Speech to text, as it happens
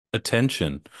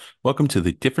Attention. Welcome to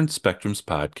the Different Spectrums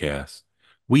podcast.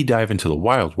 We dive into the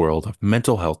wild world of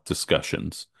mental health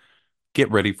discussions.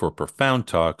 Get ready for profound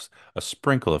talks, a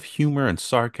sprinkle of humor and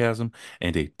sarcasm,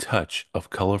 and a touch of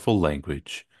colorful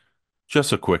language.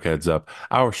 Just a quick heads up,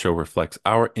 our show reflects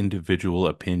our individual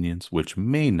opinions, which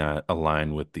may not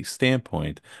align with the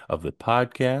standpoint of the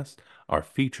podcast, our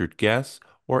featured guests,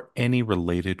 or any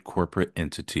related corporate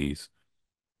entities.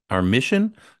 Our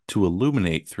mission? To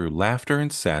illuminate through laughter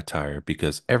and satire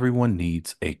because everyone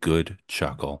needs a good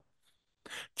chuckle.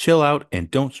 Chill out and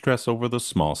don't stress over the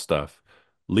small stuff.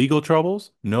 Legal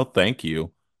troubles? No, thank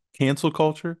you. Cancel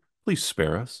culture? Please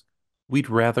spare us. We'd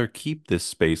rather keep this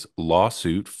space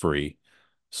lawsuit free.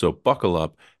 So buckle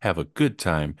up, have a good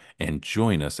time, and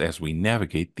join us as we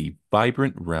navigate the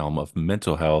vibrant realm of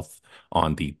mental health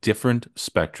on the Different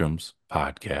Spectrums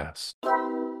podcast.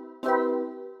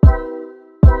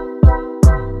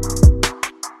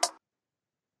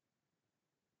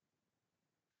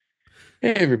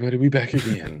 Hey everybody, we back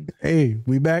again. Hey,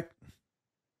 we back.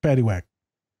 Patty whack.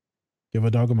 Give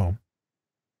a dog a bone.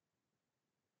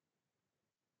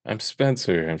 I'm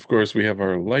Spencer, and of course we have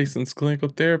our licensed clinical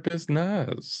therapist,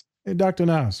 Naz. Hey, Dr.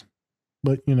 Nas.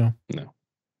 But, No.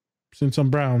 since I'm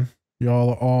brown,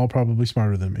 y'all are all probably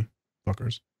smarter than me.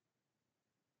 Fuckers.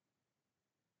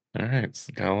 All right,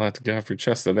 so got a lot to get off your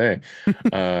chest today.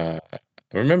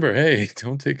 Remember, hey,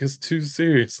 don't take us too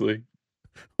seriously.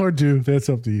 Or do. That's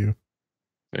up to you.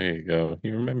 There you go.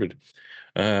 You remembered.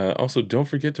 Also, don't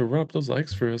forget to run up those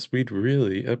likes for us. We'd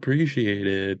really appreciate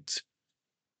it.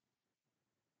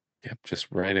 Yep, just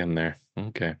right in there.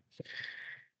 Okay.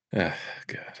 God.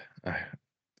 I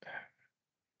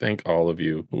thank all of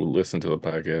you who listen to the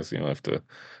podcast. You don't have to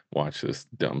watch this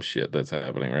dumb shit that's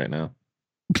happening right now.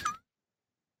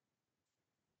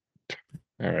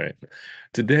 All right.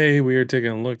 Today we are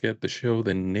taking a look at the show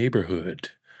The Neighborhood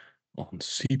on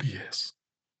CBS.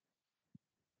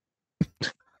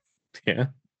 Yeah.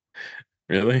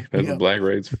 Really? That's a Black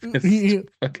Right's fist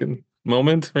fucking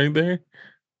moment right there?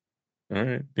 All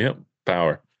right. Yep.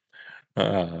 Power.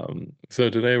 So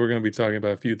today we're going to be talking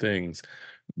about a few things.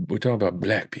 We're talking about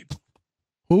black people.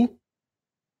 Who?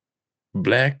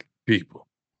 Black people.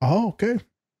 Oh, okay.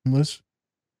 Let's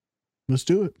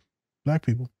do it. Black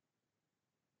people.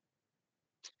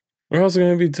 We're also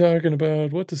going to be talking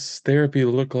about what does therapy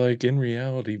look like in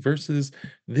reality versus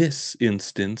this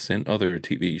instance and other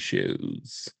TV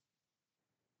shows.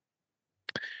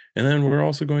 And then we're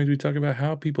also going to be talking about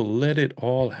how people let it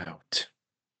all out.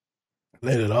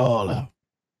 Let it all out.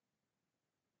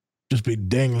 Just be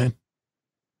dangling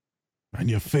on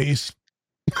your face.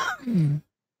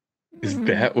 Is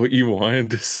that what you wanted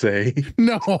to say?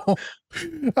 No.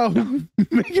 I'm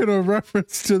making a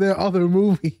reference to their other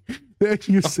movie that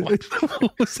you said.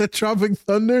 Was that Tropic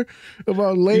Thunder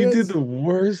about Leia? You did the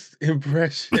worst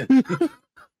impression.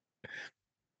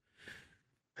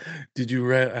 Did you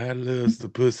write "I loves the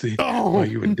pussy" while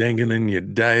you were dangling your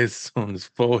dice on his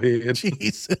forehead?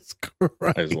 Jesus Christ!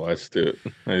 I just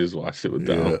watched it. With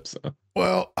Dom. So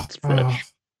well, it's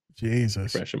fresh.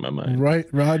 Jesus, fresh in my mind. Right,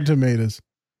 Rotten Tomatoes.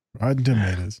 I'm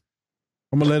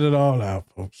gonna let it all out,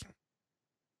 folks.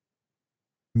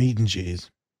 Meat and cheese.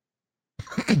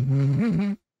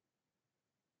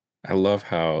 I love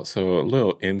how, so a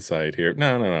little insight here.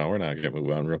 No, we're not going to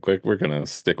move on real quick. We're going to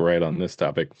stick right on this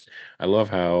topic. I love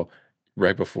how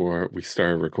right before we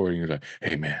started recording, you're like,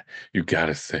 hey man, you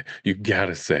gotta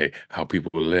say how people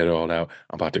let it all out.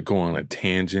 I'm about to go on a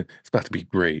tangent. It's about to be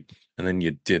great. And then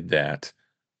you did that.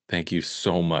 Thank you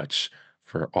so much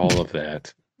for all of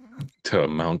that to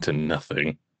amount to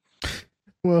nothing.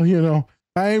 Well,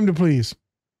 I aim to please.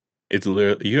 It's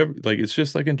literally it's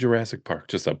just like in Jurassic Park,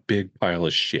 just a big pile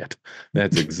of shit.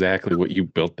 That's exactly what you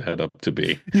built that up to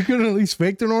be. You could at least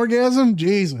fake an orgasm?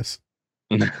 Jesus.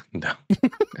 No,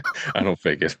 I don't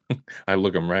fake it. I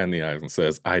look him right in the eyes and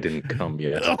says, I didn't come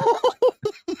yet. Oh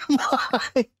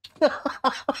my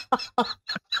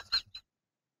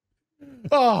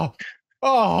God.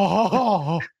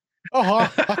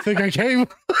 I think I came.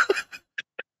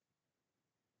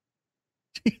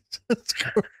 Jesus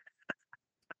Christ.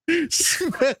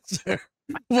 Spencer,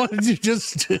 what did you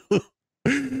just do?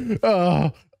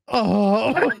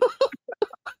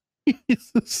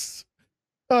 Jesus.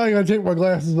 I gotta take my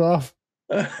glasses off.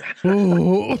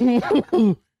 No.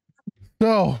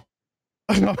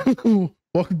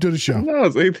 Welcome to the show. No,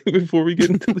 it's anything before we get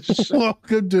into the show.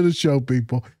 Welcome to the show,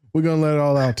 people. We're gonna let it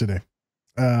all out today.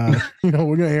 We're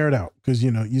gonna air it out because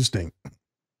you stink.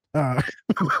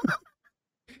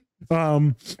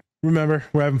 Remember,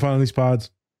 we're having fun on these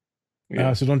pods.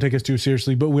 So don't take us too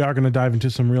seriously, but we are going to dive into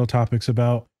some real topics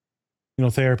about,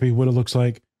 therapy, what it looks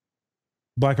like,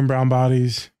 black and brown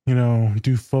bodies. You know,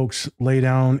 do folks lay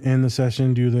down in the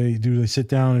session? Do they sit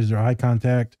down? Is there eye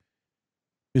contact?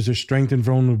 Is there strength and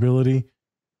vulnerability?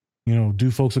 You know,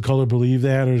 do folks of color believe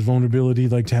that, or is vulnerability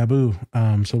like taboo?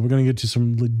 So we're going to get to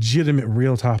some legitimate,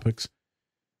 real topics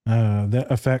that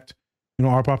affect, you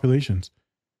know, our populations,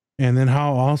 and then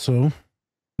how also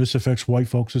this affects white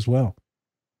folks as well.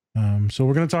 So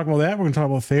we're going to talk about that. We're going to talk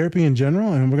about therapy in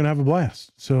general, and we're going to have a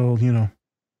blast. So, you know,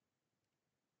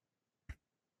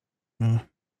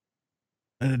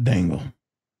 let it dangle.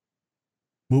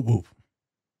 Whoop, whoop.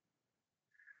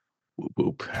 Whoop,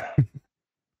 whoop.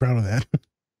 Proud of that.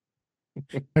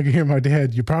 I can hear my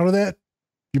dad. You proud of that?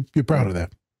 You're proud of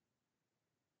that.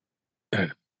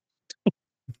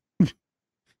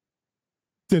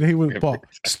 Today with Paul.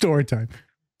 Story time.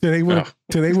 Today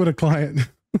with a client.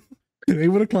 Today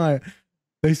with a client.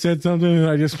 They said something and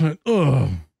I just went, oh.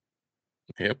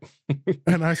 Yep.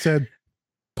 And I said,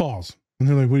 pause. And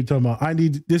they're like, what are you talking about?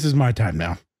 This is my time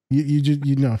now.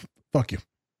 You know, fuck you.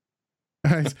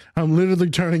 I'm literally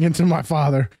turning into my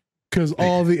father because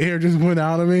all the air just went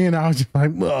out of me and I was just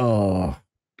like, oh.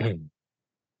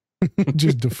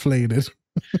 Just deflated.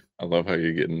 I love how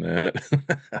you're getting that.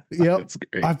 Yep. That's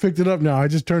great. I picked it up now. I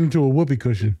just turned into a whoopee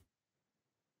cushion.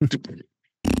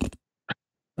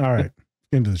 All right.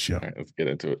 Into the show. All right, let's get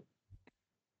into it.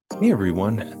 Hey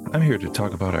everyone, I'm here to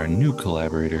talk about our new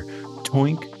collaborator,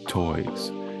 Toink Toys.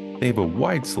 They have a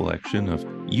wide selection of,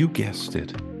 you guessed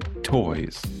it,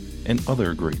 toys and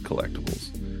other great collectibles.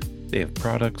 They have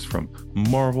products from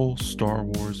Marvel, Star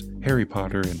Wars, Harry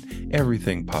Potter, and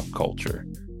everything pop culture.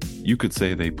 You could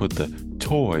say they put the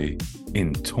toy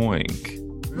in Toink.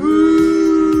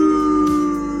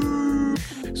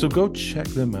 So go check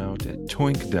them out at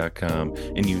toink.com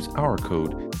and use our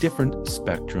code Different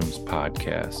Spectrums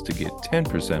Podcast to get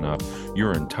 10% off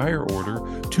your entire order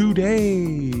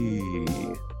today.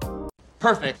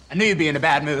 Perfect. I knew you'd be in a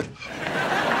bad mood.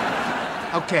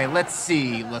 Okay, let's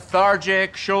see.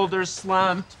 Lethargic, shoulders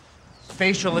slumped,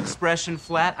 facial expression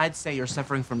flat. I'd say you're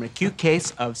suffering from an acute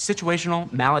case of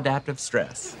situational maladaptive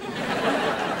stress.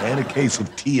 And a case of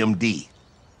TMD.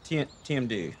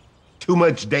 TMD. Too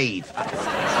much Dave.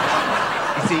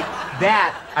 You see,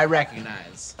 that I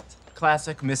recognize.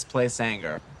 Classic misplaced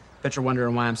anger. Bet you're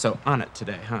wondering why I'm so on it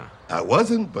today, huh? I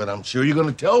wasn't, but I'm sure you're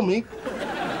gonna tell me.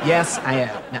 Yes, I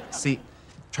am. Now, see, I'm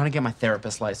trying to get my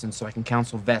therapist license so I can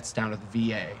counsel vets down at the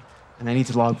VA. And I need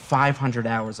to log 500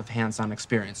 hours of hands-on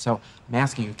experience. So I'm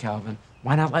asking you, Calvin,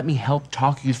 why not let me help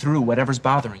talk you through whatever's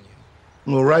bothering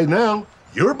you? Well, right now,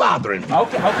 you're bothering me.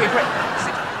 Okay, great.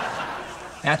 See,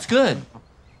 that's good.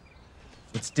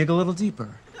 Let's dig a little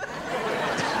deeper.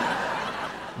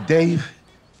 Dave,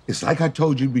 it's like I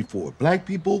told you before. Black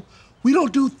people, we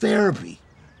don't do therapy.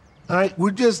 All right?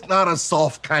 We're just not a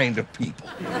soft kind of people.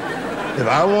 If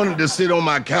I wanted to sit on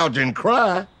my couch and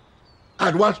cry,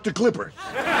 I'd watch the Clippers.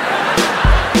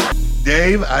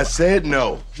 Dave, I said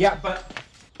no. Yeah, but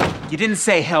you didn't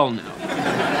say hell no.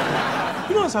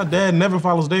 You notice how Dad never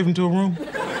follows Dave into a room?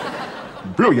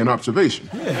 Brilliant observation.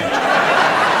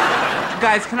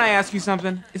 Guys, can I ask you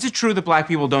something? Is it true that black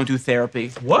people don't do therapy?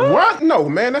 What? No,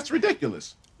 man, that's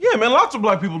ridiculous. Yeah, man, lots of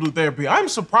black people do therapy. I'm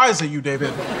surprised at you, David.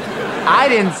 I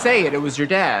didn't say it. It was your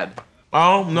dad.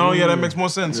 Oh, no, yeah, that makes more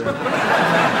sense.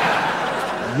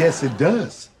 Yes, it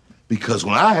does. Because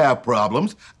when I have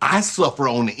problems, I suffer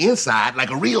on the inside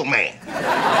like a real man.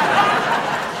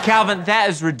 Calvin, that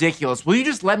is ridiculous. Will you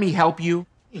just let me help you?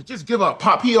 Yeah, just give up,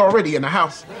 Pop. He already in the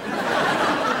house.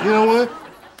 You know what?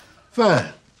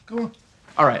 Fine. Go on.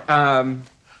 All right,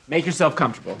 make yourself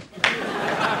comfortable.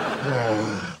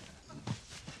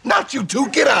 Not you two.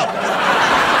 Get out.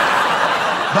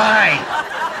 Bye.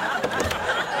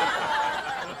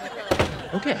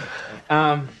 Okay.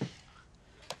 All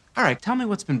right, tell me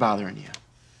what's been bothering you.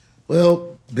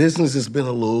 Well, business has been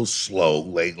a little slow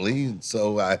lately, and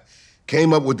so I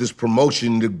came up with this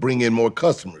promotion to bring in more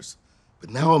customers. But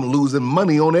now I'm losing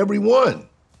money on every one.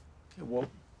 Okay, well,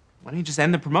 why don't you just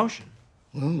end the promotion?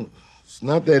 Well, it's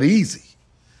not that easy.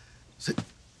 See,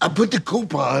 I put the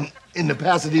coupon in the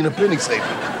Pasadena penny saver,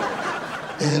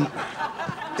 and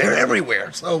they're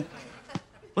everywhere, so...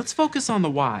 Let's focus on the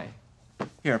why.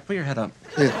 Here, put your head up.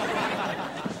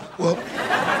 Well,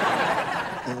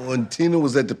 when Tina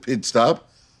was at the pit stop,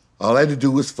 all I had to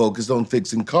do was focus on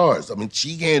fixing cars. I mean,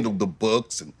 she handled the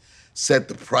books and set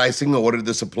the pricing, ordered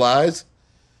the supplies.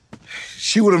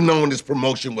 She would have known this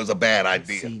promotion was a bad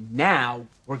idea. See, now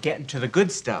we're getting to the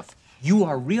good stuff. You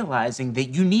are realizing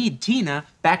that you need Tina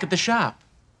back at the shop.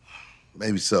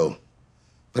 Maybe so.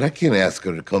 But I can't ask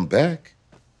her to come back.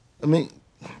 I mean,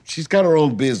 she's got her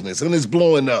own business and it's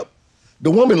blowing up. The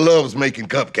woman loves making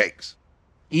cupcakes.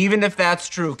 Even if that's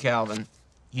true, Calvin,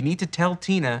 you need to tell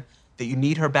Tina that you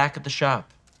need her back at the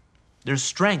shop. There's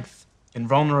strength in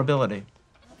vulnerability.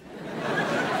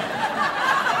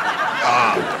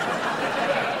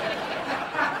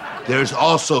 There's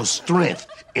also strength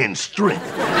in strength.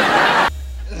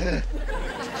 Hey,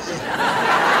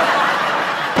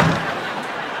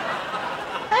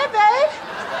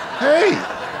 babe.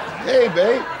 Hey,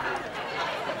 babe.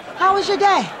 How was your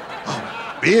day?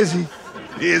 Busy.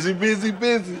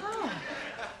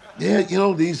 Yeah, you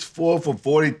know, these 4 for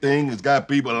 40 thing has got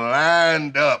people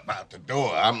lined up out the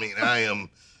door. I mean, I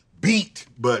am beat,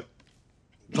 but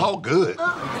it's all good.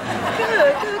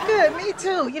 Good. Me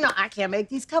too. You know, I can't make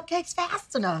these cupcakes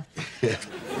fast enough. You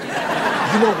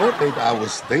know what, babe? I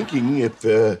was thinking if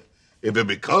it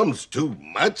becomes too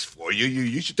much for you,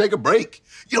 you should take a break.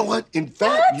 You know what? In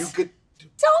fact, you could...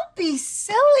 Don't be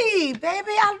silly,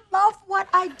 baby. I love what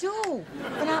I do.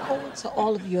 And I owe it to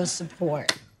all of your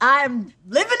support. I'm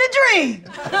living a dream.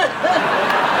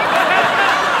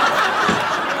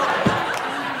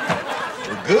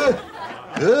 Well,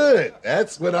 good.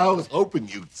 That's what I was hoping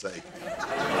you'd say.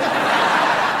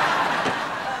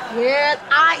 Yes,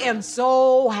 I am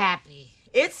so happy.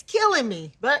 It's killing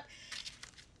me, but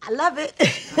I love it.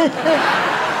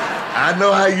 I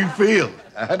know how you feel.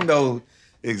 I know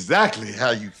exactly how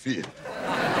you feel.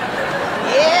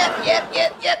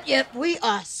 Yep. We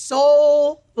are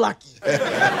so lucky.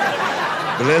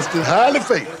 Blessed and highly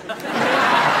favored.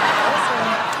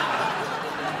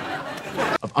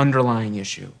 Of underlying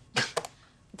issue.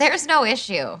 There's no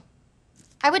issue.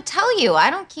 I would tell you, I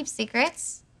don't keep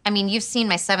secrets. I mean, you've seen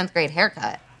my 7th grade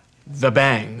haircut. The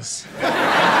bangs.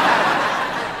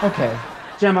 Okay,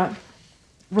 Gemma,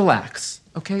 relax,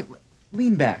 okay?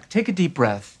 Lean back, take a deep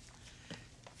breath.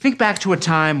 Think back to a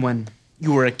time when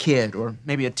you were a kid or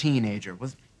maybe a teenager.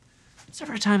 Was there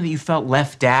ever a time that you felt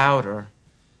left out or,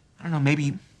 I don't know,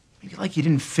 maybe like you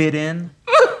didn't fit in?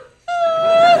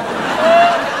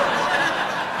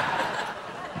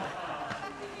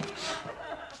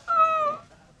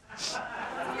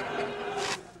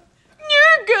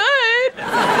 You're good.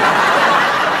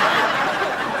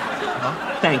 Well,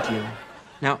 thank you.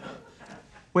 Now,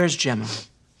 where's Gemma?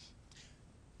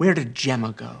 Where did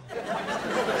Gemma go?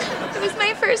 It was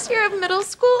my first year of middle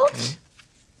school. Okay.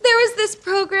 There was this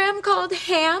program called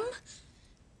HAM,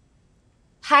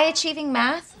 High Achieving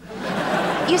Math.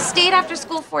 You stayed after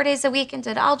school 4 days a week and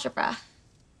did algebra.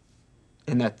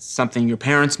 And that's something your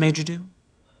parents made you do?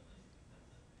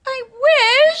 I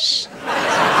wish.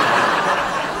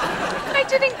 I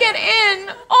didn't get in.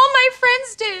 All my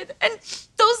friends did. And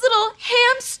those little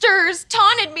hamsters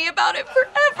taunted me about it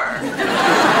forever.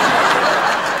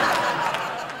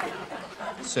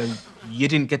 So you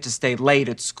didn't get to stay late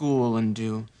at school and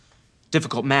do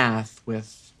difficult math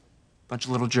with a bunch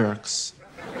of little jerks.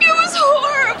 It was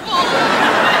horrible.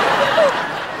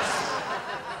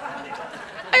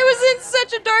 I was in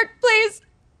such a dark place.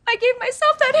 I gave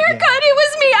myself that haircut. Yeah. It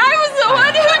was me. I was the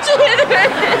one who did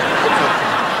it.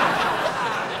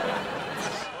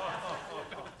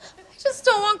 I just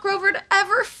don't want Grover to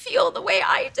ever feel the way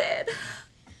I did.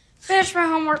 Finish my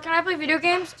homework. Can I play video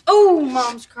games? Oh,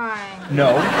 Mom's crying.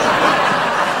 No.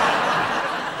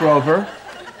 Grover,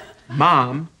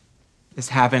 Mom is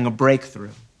having a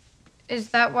breakthrough. Is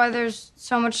that why there's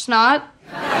so much snot?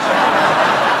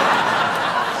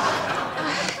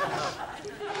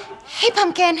 Hey,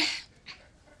 Pumpkin.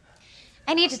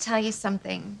 I need to tell you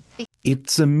something.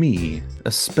 It's me,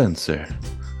 a Spencer,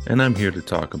 and I'm here to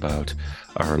talk about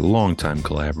our longtime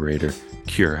collaborator,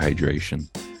 Cure Hydration.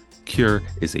 Cure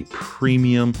is a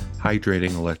premium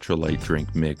hydrating electrolyte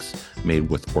drink mix made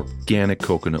with organic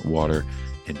coconut water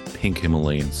and pink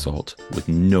Himalayan salt with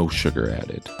no sugar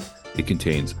added. It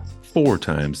contains 4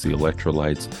 times the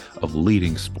electrolytes of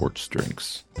leading sports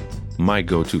drinks. My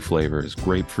go-to flavor is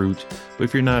grapefruit, but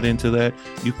if you're not into that,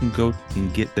 you can go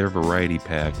and get their variety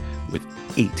pack with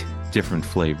 8 different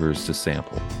flavors to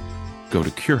sample. Go to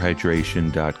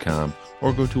curehydration.com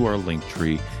or go to our link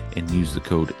tree and use the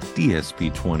code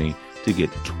DSP20 to get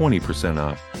 20%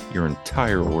 off your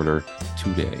entire order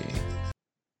today.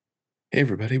 Hey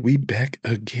everybody, we back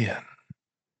again.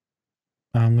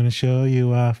 I'm going to show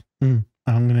you off. I'm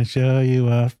going to show you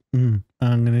off. I'm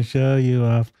going to show you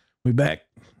off. We back.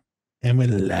 And we're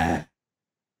live.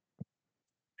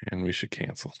 And we should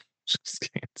cancel. Just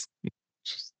cancel.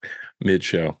 Just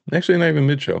mid-show. Actually, not even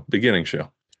mid-show. Beginning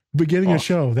show. Beginning of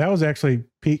show. That was actually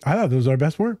peak. I thought that was our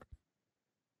best work.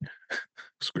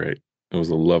 It's great. It was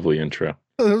a lovely intro.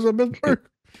 That was our best work.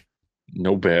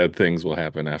 No bad things will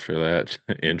happen after that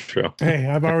intro. Hey,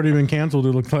 I've already been canceled,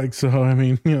 it looks like. So, I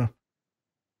mean, you know.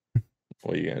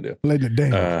 What are you going to do? Late in the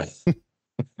day.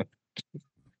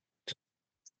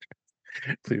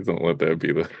 Please don't let that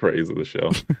be the phrase of the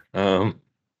show.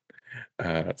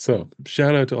 So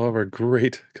shout out to all of our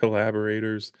great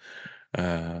collaborators.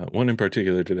 One in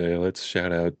particular today, let's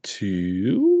shout out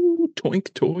to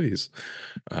Toink Toys.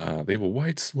 They have a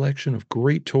wide selection of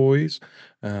great toys.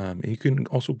 And you can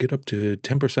also get up to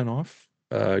 10% off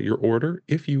your order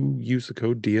if you use the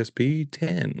code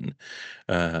DSP10.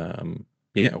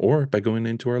 Yeah, or by going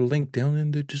into our link down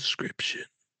in the description.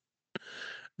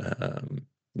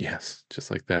 Yes,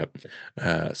 just like that.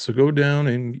 So go down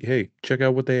and hey, check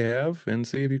out what they have and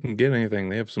see if you can get anything.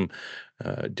 They have some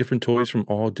different toys from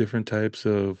all different types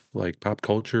of like pop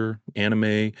culture,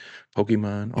 anime,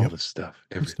 Pokemon, all this stuff,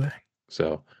 everything.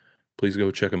 So please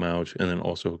go check them out and then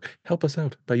also help us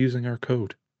out by using our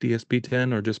code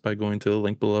DSP10 or just by going to the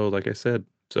link below, like I said.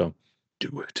 So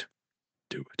do it.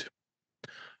 Do it.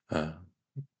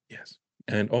 Yes.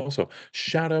 And also,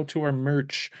 shout out to our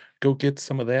merch. Go get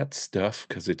some of that stuff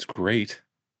because it's great.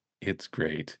 It's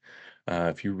great.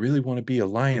 If you really want to be a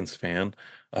Lions fan,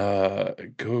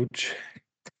 go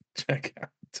check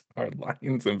out our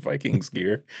Lions and Vikings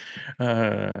gear.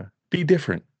 Be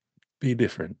different. Be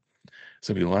different.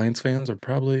 Some of you Lions fans are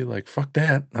probably like, fuck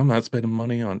that. I'm not spending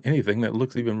money on anything that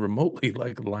looks even remotely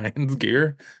like Lions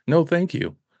gear. No, thank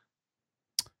you.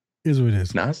 Is what it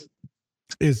is. Nas?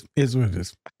 Is what it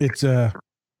is. It's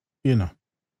you know,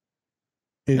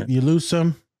 you lose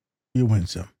some, you win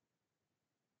some,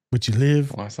 but you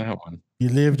live. Lost that one. You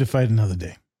live to fight another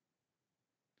day.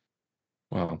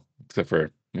 Well, except for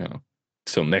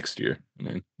till next year. I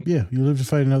mean, yeah, you live to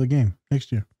fight another game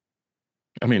next year.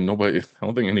 I mean, I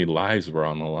don't think any lives were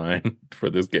on the line for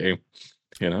this game.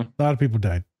 You know, a lot of people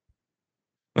died.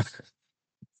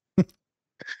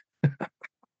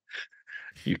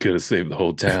 You could have saved the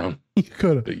whole town. You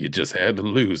could have. But you just had to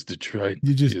lose, Detroit.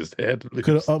 You just had to lose.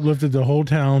 Could have uplifted the whole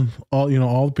town,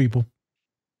 all the people.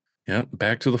 Yeah,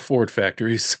 back to the Ford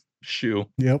factories. Shoo.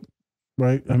 Yep.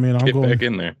 Right. I mean, Get back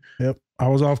in there. Yep. I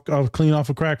was clean off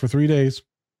a crack for 3 days.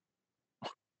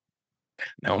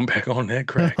 Now I'm back on that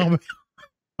crack. I'm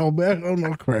back on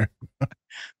that crack.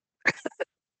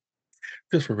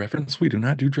 Just for reference, we do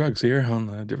not do drugs here on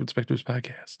the Different Spectrums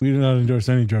podcast. We do not endorse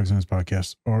any drugs on this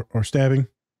podcast or stabbing.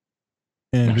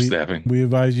 And stabbing. We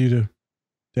advise you to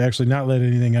actually not let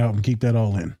anything out and keep that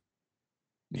all in.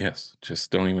 Yes. Just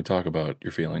don't even talk about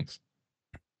your feelings.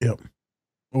 Yep.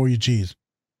 Or your cheese.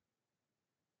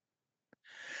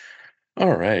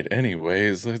 All right.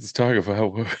 Anyways, let's talk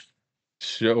about what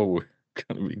show we're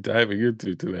going to be diving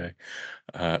into today.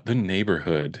 The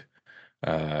Neighborhood.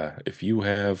 If you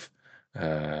have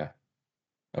a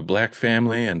black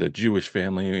family and a Jewish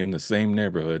family in the same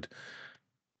neighborhood,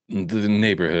 The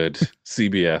Neighborhood,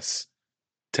 CBS,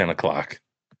 10 o'clock.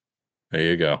 There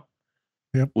you go.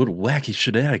 Yep. What wacky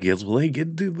shenanigans will they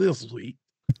get to do this week?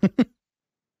 God,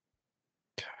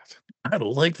 I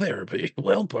don't like therapy.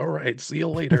 Well, all right. See you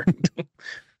later.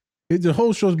 The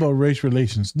whole show's about race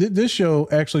relations. This show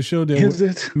actually showed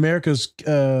that America's,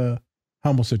 I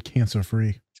almost said cancer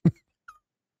free.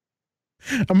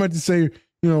 I meant to say,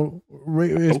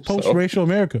 it's post-racial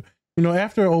America.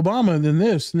 After Obama, then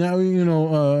this. Now,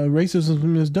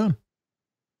 racism is done.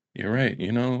 You're right.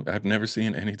 I've never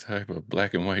seen any type of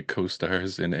black and white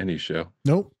co-stars in any show.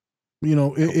 Nope.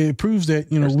 It proves that,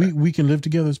 we can live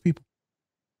together as people.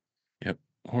 Yep.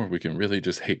 Or we can really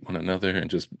just hate one another and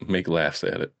just make laughs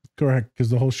at it. Correct. Because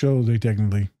the whole show, they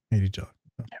technically hate each other.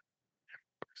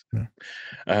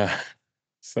 Yeah.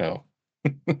 So,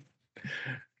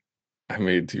 I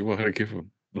mean, do you want to give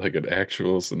an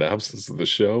actual synopsis of the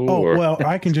show? Well,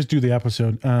 I can just do the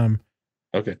episode.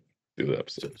 Okay. Do the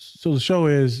episode. So the show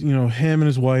is, him and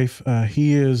his wife.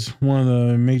 He is one of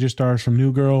the major stars from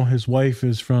New Girl. His wife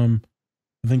is from,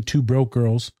 I think, Two Broke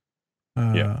Girls.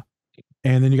 Yeah.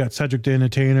 And then you got Cedric the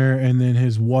Entertainer, and then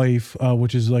his wife,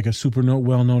 which is like a super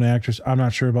well-known actress. I'm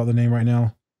not sure about the name right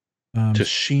now.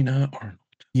 Tashina Arnold.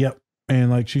 Yep.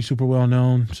 And she's super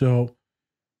well-known. So,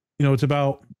 it's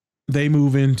about, they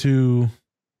move into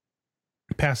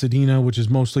Pasadena, which is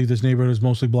this neighborhood is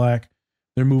mostly black.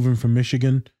 They're moving from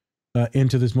Michigan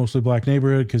into this mostly black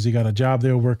neighborhood because he got a job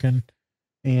there working.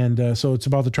 And so it's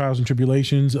about the trials and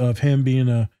tribulations of him being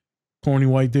a corny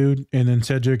white dude, and then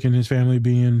Cedric and his family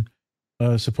being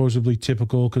supposedly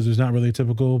typical, because there's not really a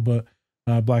typical, but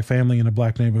black family in a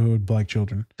black neighborhood, black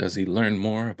children. Does he learn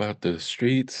more about the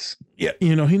streets? Yeah,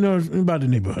 he knows about the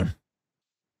neighborhood.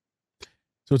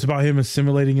 So it's about him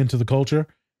assimilating into the culture,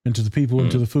 into the people,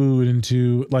 into the food,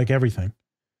 into everything.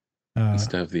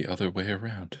 Instead of the other way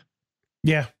around.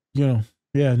 Yeah.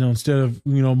 Instead of,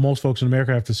 most folks in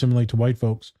America have to assimilate to white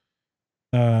folks.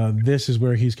 This is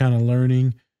where he's kind of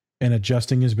learning and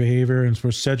adjusting his behavior. And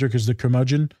for Cedric is the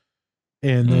curmudgeon.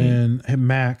 And then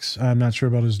Max, I'm not sure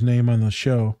about his name on the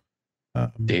show.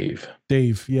 Dave.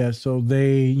 Yeah. So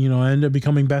they, end up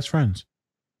becoming best friends.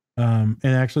 And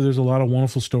actually there's a lot of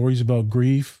wonderful stories about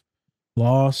grief,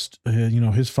 lost,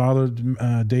 his father,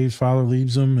 Dave's father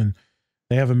leaves him and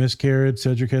they have a miscarriage.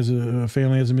 Cedric has a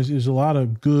family has a miscarriage. There's a lot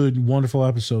of good, wonderful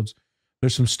episodes.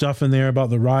 There's some stuff in there about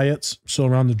the riots. So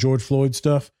around the George Floyd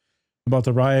stuff, about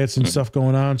the riots and stuff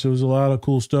going on. So there's a lot of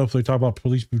cool stuff. They talk about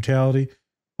police brutality.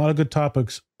 A lot of good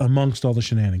topics amongst all the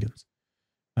shenanigans.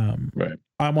 Right.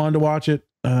 I wanted to watch it.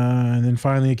 And then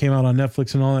finally it came out on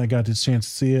Netflix and all that. I got the chance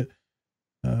to see it.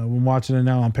 We're watching it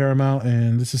now on Paramount.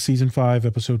 And this is season 5,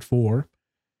 episode 4.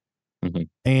 Mm-hmm.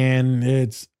 And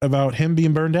it's about him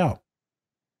being burned out.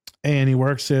 And he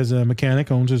works as a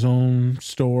mechanic, owns his own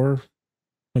store,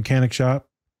 mechanic shop.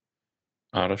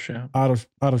 Auto shop.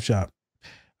 Auto shop.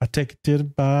 I take it to the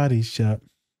body shop.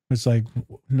 It's like,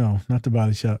 no, not the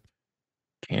body shop.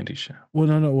 Candy shop. Well,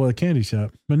 no. Well, a candy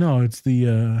shop. But no, it's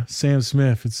the Sam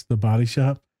Smith. It's the body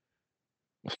shop.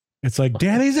 It's like,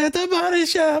 Daddy's at the body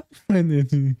shop. And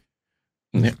then,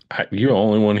 you're the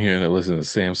only one here that listens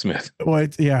to Sam Smith. Well,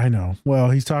 yeah, I know.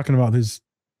 Well, he's talking about his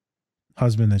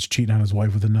husband that's cheating on his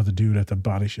wife with another dude at the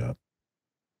body shop.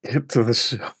 Get to the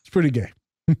show. It's pretty gay.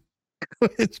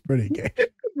 It's pretty gay.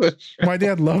 My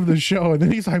dad loved the show, and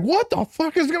then he's like, what the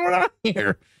fuck is going on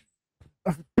here?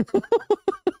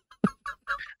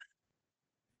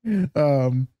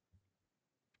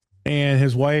 And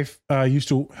his wife used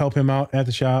to help him out at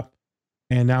the shop,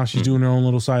 and now she's doing her own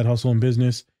little side hustle and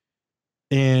business.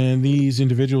 And these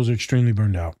individuals are extremely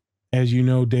burned out. As you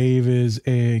know, Dave is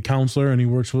a counselor, and he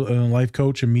works with a life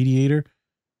coach and mediator.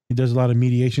 He does a lot of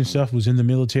mediation stuff, was in the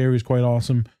military, was quite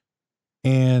awesome.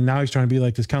 And now he's trying to be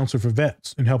like this counselor for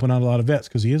vets and helping out a lot of vets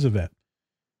because he is a vet.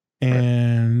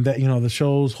 And that, the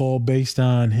show's whole based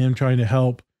on him trying to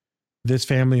help this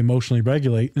family emotionally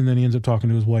regulate. And then he ends up talking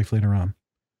to his wife later on.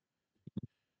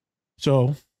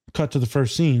 So cut to the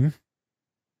first scene.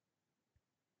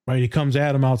 Right. He comes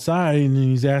at him outside and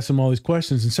he's asking him all these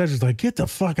questions. And Cedric's like, get the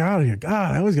fuck out of here.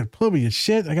 God, I always got to put me in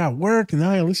shit. I got work. And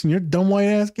now you listen, your dumb white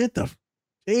ass. Get the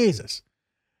Jesus.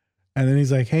 And then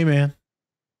he's like, hey, man,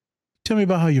 tell me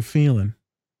about how you're feeling. And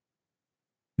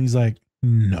he's like,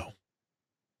 no.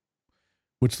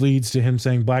 Which leads to him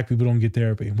saying black people don't get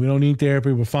therapy. We don't need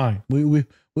therapy. We're fine. We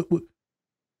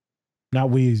not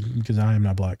we, because I am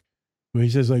not black. But he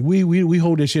says like, we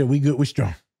hold this shit. We good. We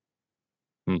strong.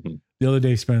 Mm-hmm. The other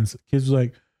day, Spence, kids was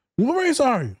like, what race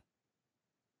are you?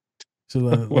 So,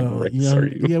 what race are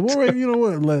you? Yeah, what race,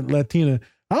 what, Latina.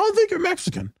 I don't think you're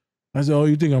Mexican. I said, oh,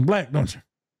 you think I'm black, don't you?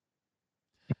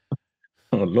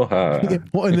 Aloha. Yeah,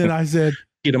 well, and then I said,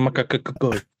 Jesus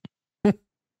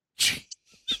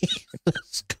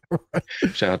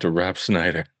Christ. Shout out to Rob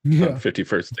Schneider. Yeah.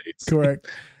 51st Dates. Correct.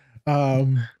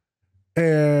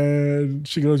 And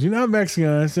she goes, you're not Mexican.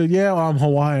 I said, yeah, well, I'm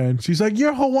Hawaiian. She's like,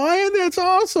 you're Hawaiian? That's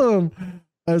awesome.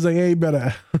 I was like, hey,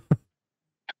 better.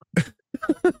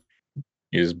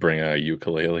 You just bring a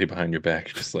ukulele behind your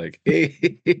back, just like,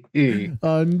 hey.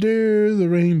 Under the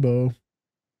rainbow.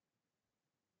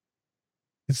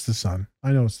 It's the sun.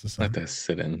 I know it's the sun. Let that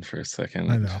sit in for a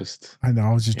second. I know. I know.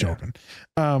 I was just joking.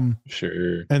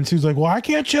 Sure. And she's like, well, I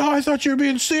can't tell. I thought you were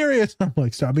being serious. I'm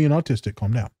like, stop being autistic.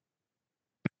 Calm down.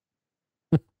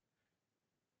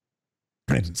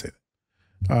 I didn't say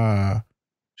that.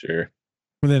 Sure.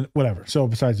 But then whatever. So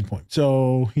besides the point.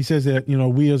 So he says that,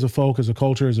 we as a folk, as a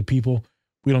culture, as a people,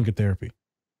 we don't get therapy.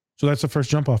 So that's the first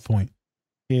jump off point.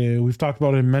 Yeah, we've talked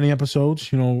about it in many episodes,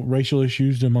 racial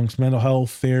issues amongst mental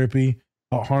health, therapy,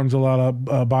 harms a lot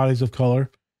of bodies of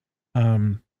color.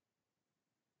 And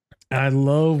I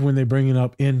love when they bring it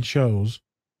up in shows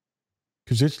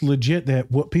because it's legit that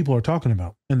what people are talking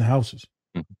about in the houses.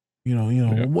 Mm-hmm.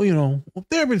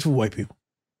 Therapy's for white people.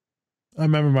 I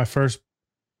remember my first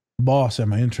boss at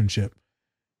my internship.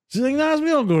 She's like, we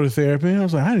don't go to therapy. And I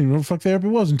was like, I didn't even know what the fuck therapy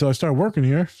was until I started working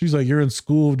here. She's like, you're in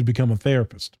school to become a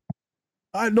therapist.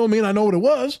 I don't mean I know what it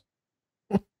was.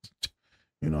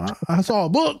 I saw a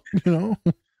book, I'm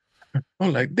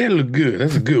like, that look good.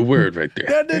 That's a good word right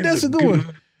there. That's a good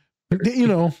one.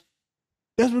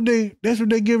 That's what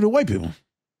they give to white people.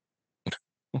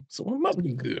 So it must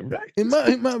be good, right?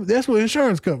 That's what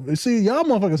insurance covers. See, y'all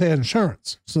motherfuckers had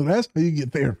insurance. So that's how you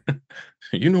get therapy.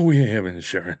 We ain't having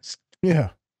insurance. Yeah.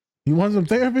 You want some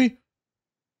therapy?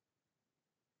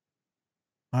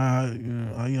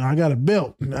 I got a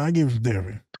belt. I give you some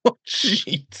therapy. Oh,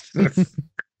 Jesus.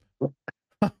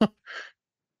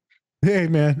 Hey,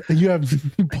 man. You have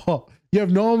Paul. You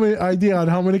have no idea on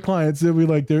how many clients that we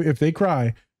like, if they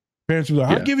cry, parents will be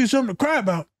like, I'll give you something to cry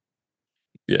about.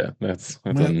 Yeah, that's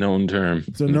a known term.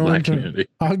 It's a known term. Community.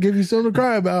 I'll give you something to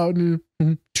cry about.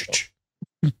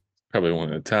 Probably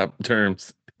one of the top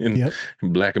terms in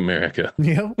Black America.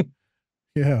 Yeah.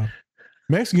 Yeah.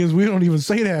 Mexicans, we don't even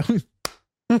say that.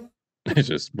 It's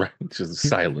just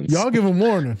silence. Y'all give them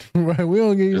warning, right? We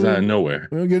don't get just out of nowhere.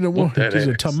 We don't get no warning. Just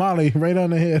a tamale right on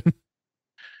the head.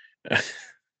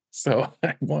 So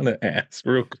I want to ask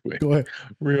real quick. Go ahead.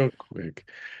 Real quick.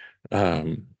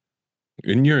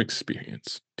 In your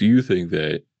experience, do you think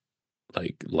that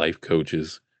like life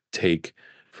coaches take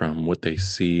from what they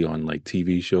see on like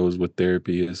TV shows what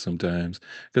therapy is sometimes?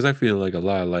 Because I feel like a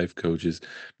lot of life coaches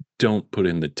don't put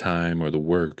in the time or the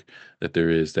work that there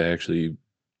is to actually,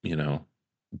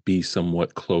 be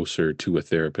somewhat closer to a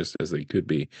therapist as they could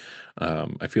be.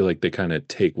 I feel like they kind of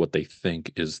take what they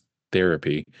think is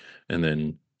therapy and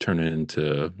then turn it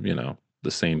into,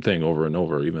 the same thing over and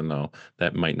over, even though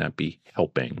that might not be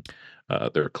helping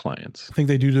their clients. I think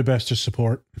they do their best to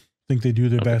support. I think they do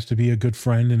their best to be a good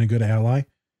friend and a good ally.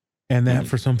 And that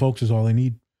for some folks is all they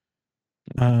need.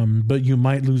 But you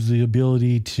might lose the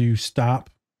ability to stop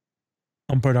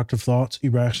unproductive thoughts,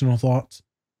 irrational thoughts,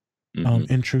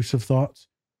 intrusive thoughts.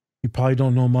 You probably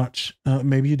don't know much.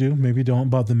 Maybe you do, maybe you don't,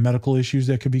 about the medical issues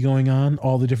that could be going on,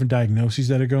 all the different diagnoses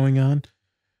that are going on.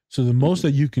 So the most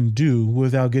that you can do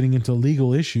without getting into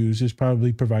legal issues is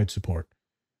probably provide support.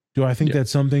 Do I think that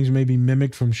some things may be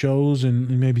mimicked from shows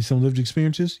and maybe some lived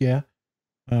experiences? Yeah.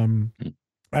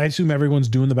 I assume everyone's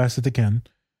doing the best that they can.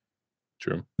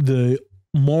 True. The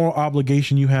moral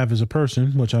obligation you have as a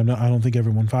person, which I don't think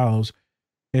everyone follows,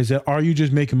 is that are you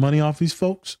just making money off these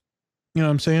folks? You know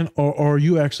what I'm saying? Or are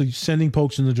you actually sending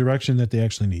folks in the direction that they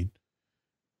actually need?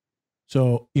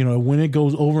 So, when it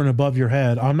goes over and above your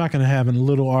head, I'm not going to have a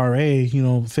little RA,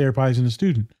 therapizing a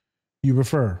student. You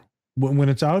refer. When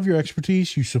it's out of your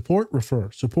expertise, you support,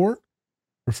 refer.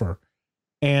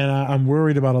 And I'm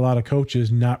worried about a lot of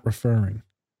coaches not referring.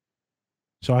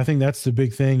 So I think that's the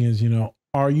big thing is,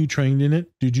 are you trained in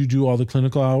it? Did you do all the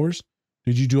clinical hours?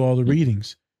 Did you do all the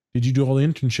readings? Did you do all the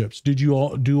internships? Did you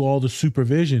all do all the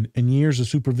supervision and years of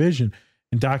supervision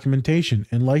and documentation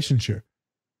and licensure?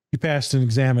 You passed an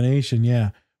examination,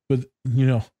 yeah. But,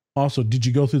 also, did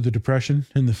you go through the depression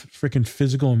and the freaking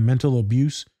physical and mental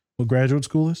abuse what graduate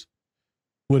school is?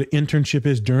 What an internship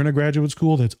is during a graduate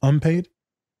school that's unpaid?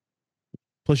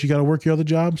 Plus, you got to work your other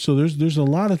job. So there's a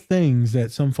lot of things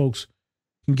that some folks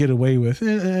can get away with.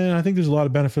 And I think there's a lot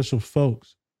of beneficial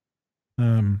folks.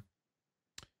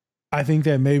 I think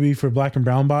that maybe for Black and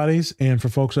brown bodies and for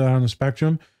folks that are on the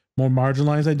spectrum, more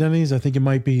marginalized identities, I think it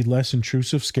might be less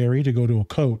intrusive, scary to go to a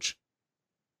coach.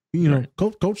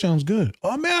 Coach sounds good.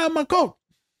 Oh, man, I'm a coach.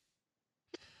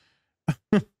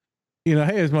 Hey,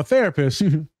 it's my therapist.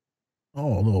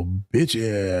 Oh, little bitch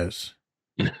ass.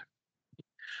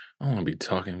 I want to be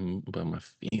talking about my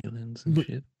feelings and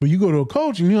shit. But you go to a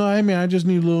coach and, I just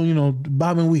need a little,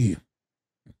 bob and weave.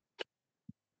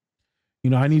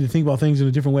 I need to think about things in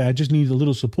a different way. I just need a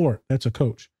little support. That's a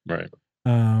coach. Right.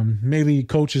 Maybe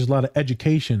coaches, a lot of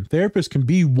education. Therapists can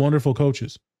be wonderful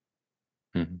coaches.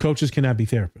 Mm-hmm. Coaches cannot be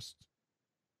therapists.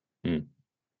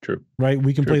 True. Right?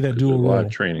 We can play that dual role. There's a lot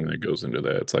of training that goes into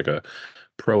that. It's like a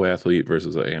pro athlete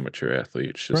versus an amateur athlete.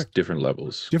 It's just different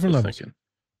levels. Different levels.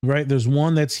 Right? There's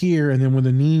one that's here, and then when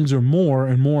the needs are more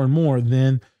and more and more,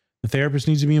 then the therapist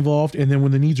needs to be involved. And then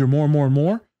when the needs are more and more and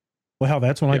more, well, hell,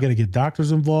 that's when I got to get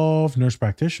doctors involved, nurse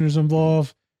practitioners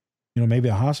involved, maybe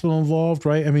a hospital involved,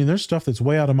 right? I mean, there's stuff that's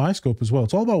way out of my scope as well.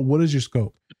 It's all about what is your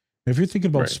scope. If you're thinking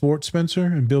about sports, Spencer,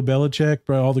 and Bill Belichick,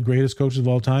 bro, all the greatest coaches of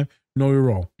all time, know your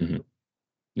role. Mm-hmm.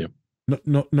 Yep.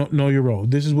 Know your role.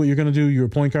 This is what you're going to do. You're a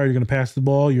point guard. You're going to pass the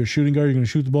ball. You're a shooting guard. You're going to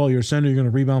shoot the ball. You're a center. You're going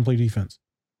to rebound, play defense.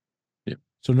 Yep.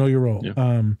 So know your role. Yep.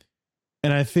 And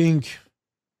I think,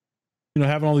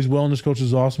 having all these wellness coaches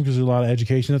is awesome because there's a lot of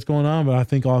education that's going on, but I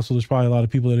think also there's probably a lot of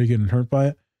people that are getting hurt by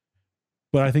it.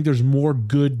 But I think there's more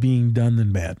good being done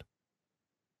than bad.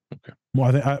 Okay.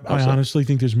 Well, I honestly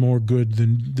think there's more good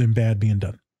than bad being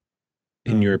done.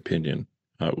 In your opinion,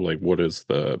 what is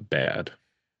the bad?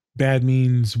 Bad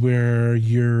means where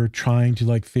you're trying to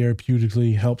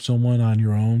therapeutically help someone on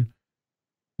your own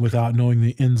without knowing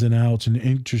the ins and outs and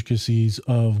intricacies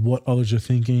of what others are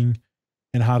thinking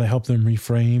and how to help them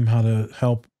reframe, how to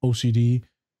help OCD,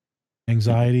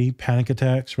 anxiety, panic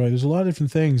attacks, right? There's a lot of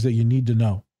different things that you need to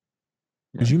know.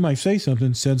 Because you might say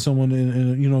something, send someone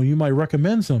in, you might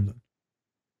recommend something.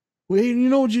 Well,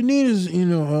 what you need is, a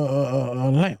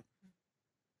lamp.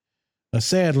 A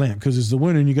sad lamp, because it's the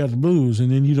winter and you got the blues, and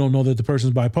then you don't know that the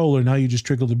person's bipolar, and now you just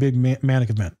triggered the big manic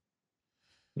event.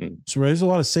 So there's a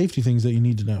lot of safety things that you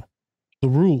need to know. The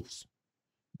rules.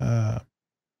 As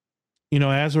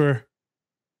we're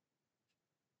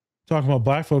talking about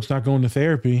Black folks not going to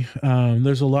therapy,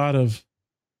 there's a lot of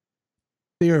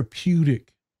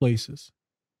therapeutic places.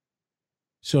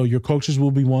 So your coaches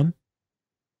will be one.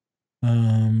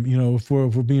 If we're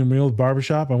being real with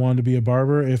barbershop, I wanted to be a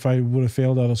barber. If I would have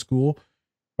failed out of school,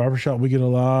 barbershop, we get a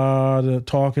lot of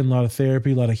talking, a lot of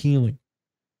therapy, a lot of healing.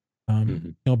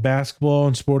 Basketball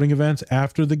and sporting events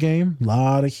after the game, a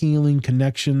lot of healing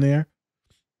connection there.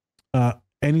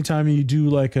 Anytime you do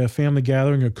like a family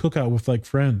gathering or cookout with like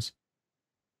friends,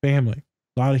 family,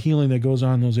 a lot of healing that goes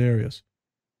on in those areas.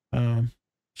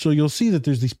 So you'll see that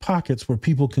there's these pockets where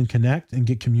people can connect and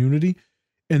get community,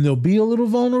 and they'll be a little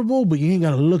vulnerable, but you ain't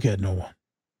got to look at no one.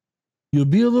 You'll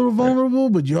be a little vulnerable,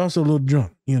 but you're also a little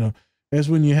drunk. That's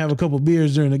when you have a couple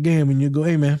beers during the game and you go,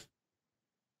 hey, man,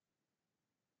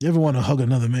 you ever want to hug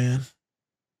another man?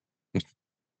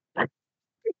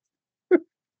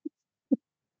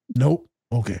 Nope.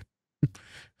 Okay.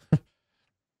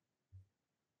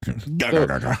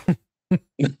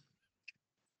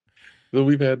 So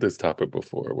we've had this topic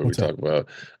before where What's we that? talk about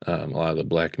a lot of the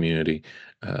Black community.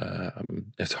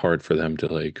 It's hard for them to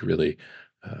like really,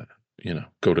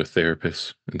 go to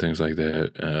therapists and things like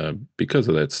that because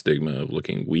of that stigma of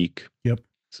looking weak. Yep.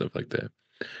 Stuff like that.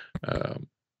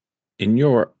 In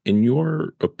your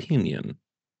opinion,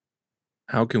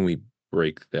 how can we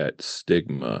break that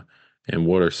stigma, and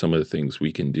what are some of the things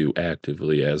we can do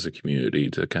actively as a community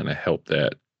to kind of help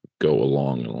that go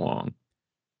along?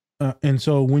 And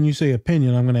so when you say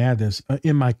opinion, I'm going to add this.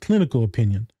 In my clinical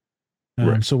opinion,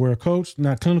 Right. so we're a coach,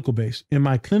 not clinical based. In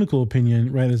my clinical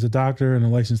opinion, right, as a doctor and a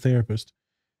licensed therapist,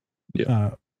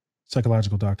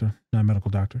 psychological doctor, not medical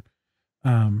doctor,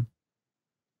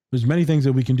 there's many things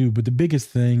that we can do. But the biggest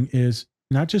thing is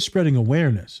not just spreading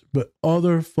awareness, but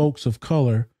other folks of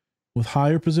color with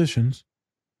higher positions,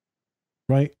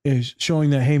 right, is showing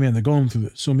that, hey, man, they're going through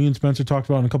this. So me and Spencer talked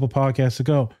about in a couple of podcasts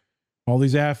ago, all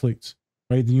these athletes,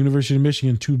 right? The University of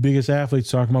Michigan, 2 biggest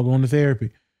athletes talking about going to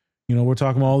therapy. We're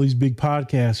talking about all these big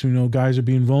podcasts. Guys are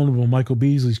being vulnerable. Michael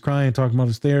Beasley's crying, talking about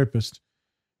his therapist.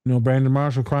 Brandon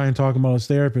Marshall crying, talking about his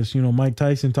therapist. Mike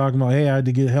Tyson talking about, hey, I had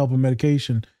to get help and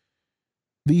medication.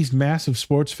 These massive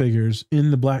sports figures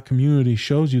in the Black community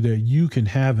shows you that you can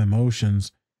have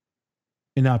emotions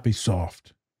and not be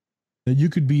soft. That you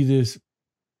could be this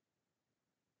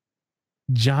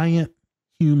giant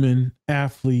human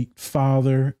athlete,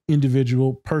 father,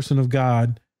 individual, person of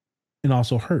God, and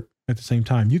also hurt at the same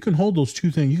time. You can hold those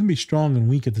two things. You can be strong and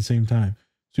weak at the same time.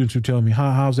 Students were telling me,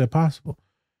 how's that possible?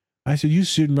 I said, you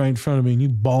sitting right in front of me and you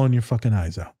bawling your fucking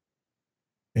eyes out.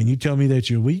 And you tell me that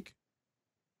you're weak?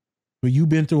 But you've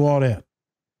been through all that.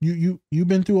 You've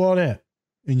been through all that.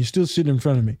 And you're still sitting in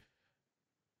front of me.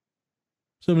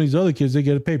 Some of these other kids, they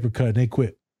get a paper cut and they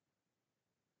quit.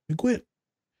 They quit.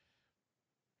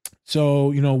 So,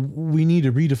 we need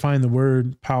to redefine the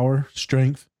word power,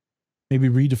 strength, maybe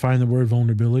redefine the word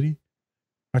vulnerability.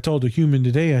 I told a human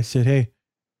today, I said, hey,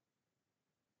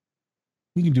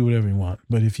 we can do whatever you want.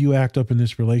 But if you act up in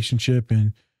this relationship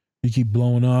and you keep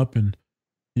blowing up and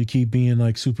you keep being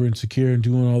like super insecure and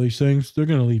doing all these things, they're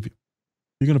going to leave you.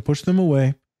 You're going to push them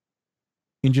away.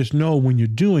 And just know when you're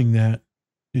doing that,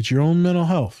 it's your own mental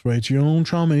health, right? It's your own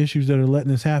trauma issues that are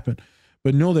letting this happen.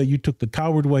 But know that you took the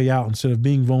coward way out instead of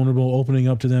being vulnerable, opening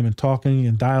up to them and talking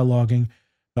and dialoguing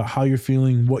about how you're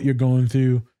feeling, what you're going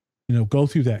through. Go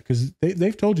through that because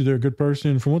they've told you they're a good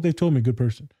person. And from what they've told me, a good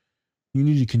person. You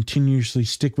need to continuously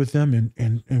stick with them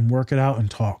and work it out and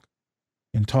talk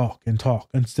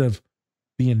instead of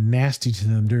being nasty to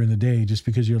them during the day just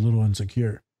because you're a little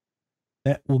insecure.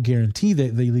 That will guarantee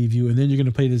that they leave you. And then you're going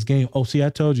to play this game. Oh, see, I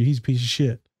told you he's a piece of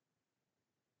shit.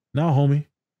 Now, homie,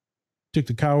 took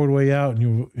the coward way out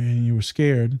and you were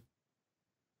scared.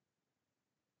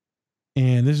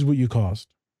 And this is what you caused.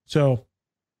 So,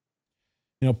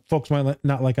 folks might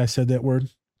not like I said that word,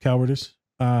 cowardice.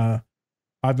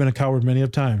 I've been a coward many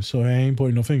of times, so I ain't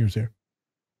pointing no fingers here.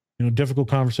 Difficult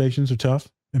conversations are tough.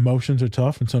 Emotions are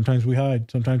tough, and sometimes we hide.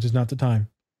 Sometimes it's not the time.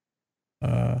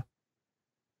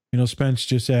 Spence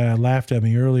just laughed at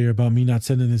me earlier about me not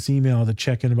sending this email to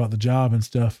check in about the job and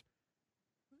stuff.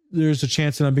 There's a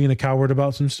chance that I'm being a coward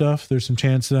about some stuff. There's some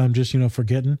chance that I'm just,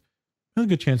 forgetting. There's a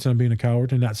good chance that I'm being a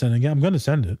coward and not sending it. I'm going to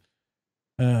send it.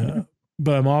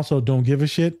 But I'm also don't give a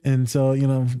shit. And so,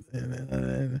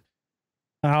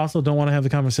 I also don't want to have the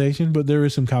conversation, but there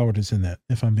is some cowardice in that,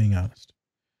 if I'm being honest.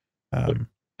 I'm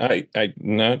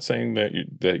not saying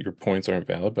that your points aren't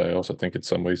valid, but I also think in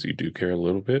some ways you do care a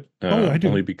little bit. I do.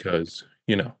 Only because,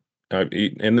 and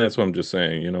that's what I'm just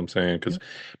saying, what I'm saying? Because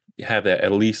have that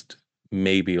at least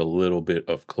maybe a little bit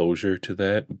of closure to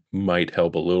that might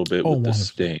help a little bit Oh, with the 100%.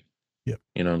 sting. Yep.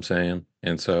 You know what I'm saying?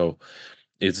 And so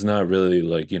it's not really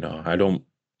like, I don't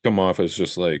come off as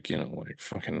just like, like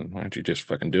fucking, why don't you just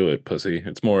fucking do it, pussy?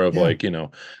 It's more of Yeah. like,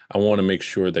 I want to make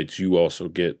sure that you also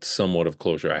get somewhat of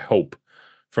closure, I hope,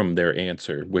 from their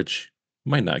answer, which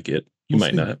might not get. You We'll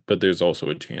might see. not, but there's also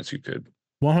a chance you could.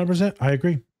 100%. I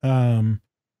agree. I'll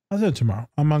do it tomorrow.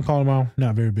 I'm on call tomorrow.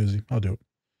 Not very busy. I'll do it.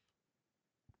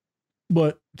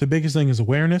 But the biggest thing is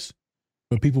awareness,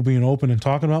 but people being open and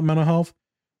talking about mental health.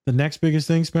 The next biggest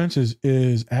thing, Spence,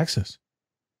 is access.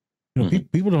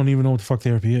 People don't even know what the fuck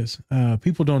therapy is.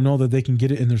 People don't know that they can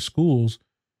get it in their schools.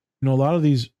 A lot of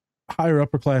these higher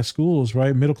upper class schools,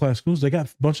 right, middle class schools, they got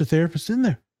a bunch of therapists in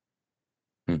there.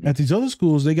 At these other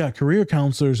schools, they got career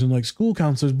counselors and like school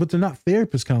counselors, but they're not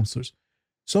therapist counselors.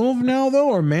 Some of them now,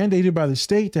 though, are mandated by the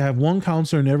state to have one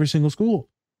counselor in every single school,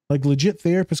 like legit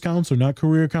therapist counselor, not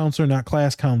career counselor, not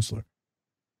class counselor,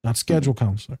 not schedule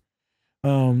counselor.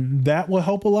 That will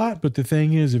help a lot. But the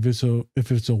thing is, if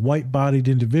it's a white bodied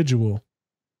individual,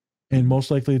 and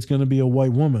most likely it's going to be a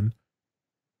white woman,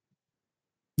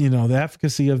 the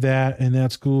efficacy of that in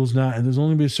that school is not, and there's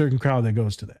only be a certain crowd that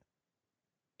goes to that.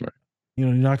 Right. You're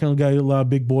not going to get a lot of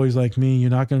big boys like me. You're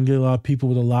not going to get a lot of people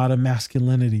with a lot of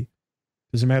masculinity.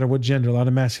 Doesn't matter what gender, a lot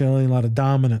of masculinity, a lot of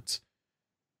dominance,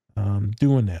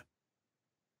 doing that.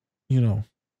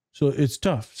 So it's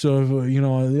tough. So,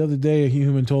 the other day a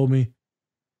human told me,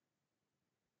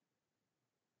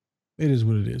 it is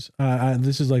what it is.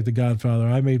 This is like The Godfather.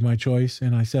 I made my choice,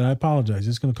 and I said, I apologize.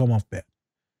 It's going to come off bad.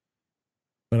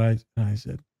 But I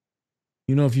said,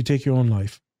 if you take your own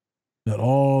life, that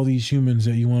all these humans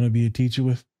that you want to be a teacher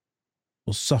with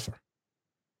will suffer.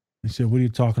 He said, what are you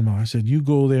talking about? I said, you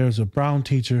go there as a brown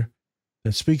teacher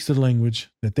that speaks the language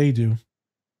that they do.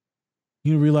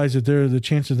 You realize that the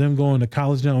chance of them going to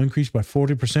college now increased by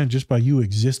 40% just by you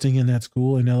existing in that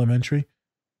school in elementary.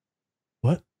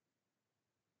 What?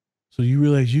 So you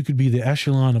realize you could be the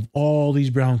echelon of all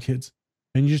these brown kids.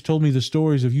 And you just told me the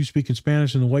stories of you speaking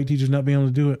Spanish and the white teachers not being able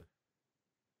to do it.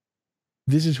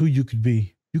 This is who you could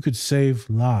be. You could save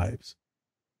lives.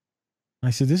 I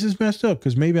said, this is messed up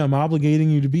because maybe I'm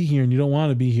obligating you to be here and you don't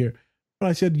want to be here. But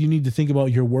I said, you need to think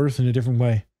about your worth in a different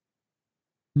way.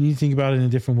 You need to think about it in a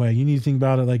different way. You need to think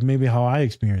about it like maybe how I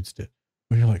experienced it.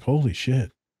 Where you're like, holy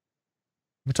shit.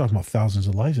 We're talking about thousands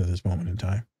of lives at this moment in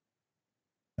time.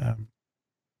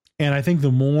 And I think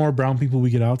the more brown people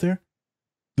we get out there,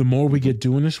 the more we get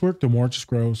doing this work, the more it just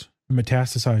grows,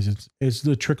 metastasizes. It's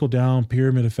the trickle down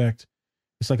pyramid effect.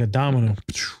 It's like a domino.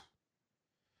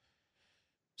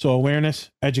 So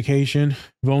awareness, education,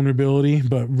 vulnerability,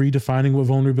 but redefining what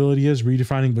vulnerability is,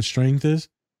 redefining what strength is.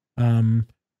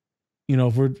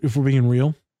 If we're being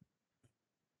real,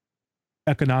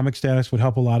 economic status would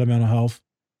help a lot of mental health.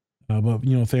 But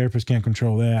therapists can't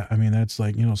control that. I mean, that's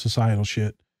like, societal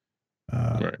shit.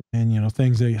 Right. And,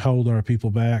 things that hold our people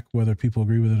back, whether people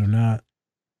agree with it or not.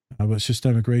 But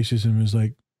systemic racism is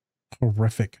like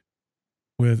horrific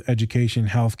with education,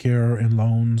 healthcare, and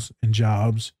loans and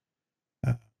jobs.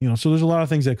 So there's a lot of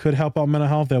things that could help out mental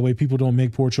health. That way people don't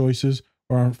make poor choices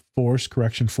or aren't forced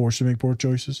to make poor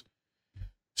choices.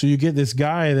 So you get this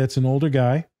guy that's an older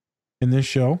guy in this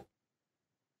show.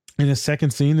 In the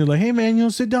second scene, they're like, hey,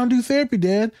 man, sit down and do therapy,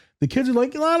 Dad. The kids are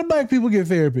like, a lot of black people get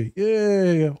therapy.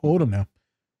 Yeah. Hold them now.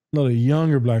 A lot of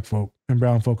younger black folk and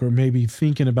brown folk are maybe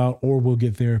thinking about or will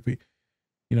get therapy.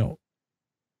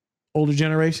 Older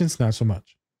generations, not so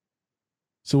much.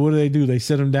 So what do? They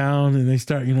sit him down and they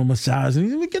start, massaging.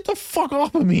 He's like, get the fuck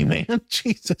off of me, man.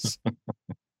 Jesus.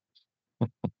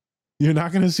 You're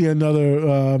not going to see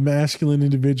another masculine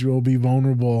individual be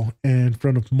vulnerable in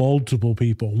front of multiple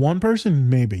people. One person,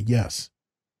 maybe, yes.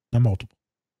 Not multiple.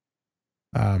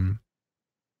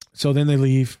 So then they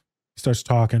leave. He starts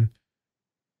talking.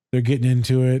 They're getting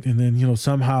into it. And then,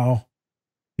 somehow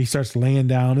he starts laying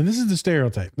down. And this is the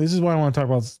stereotype. This is why I want to talk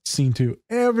about scene 2.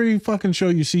 Every fucking show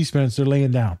you see, Spence, they're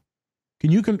laying down.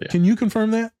 Can you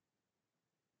confirm that?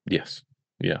 Yes.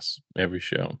 Every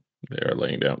show they are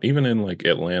laying down. Even in like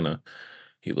Atlanta,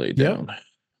 he laid down.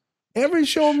 Every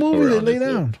show and movie they lay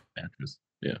down. Mattress.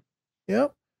 Yeah.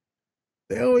 Yep.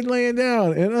 They always laying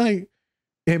down. And like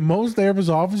in most therapist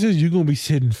offices, you're gonna be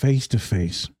sitting face to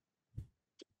face.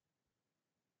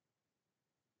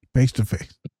 Face to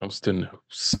face. Nose to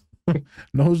nose.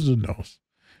 Nose to nose.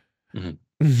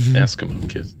 Mm-hmm. Eskimo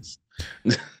kisses.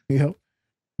 Yep.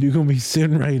 You're going to be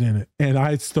sitting right in it. And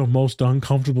it's the most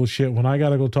uncomfortable shit. When I got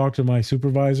to go talk to my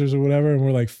supervisors or whatever, and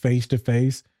we're like face to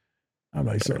face, I'm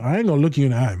like, so I ain't going to look you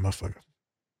in the eye, motherfucker.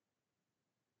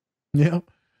 Yeah.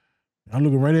 I'm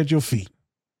looking right at your feet.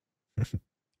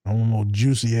 I want more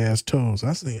juicy ass toes.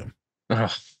 I see them.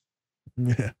 Ugh.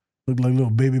 Yeah. Look like little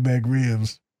baby back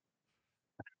ribs.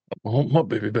 Oh, my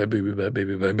baby back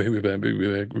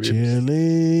ribs.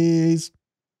 Chili's.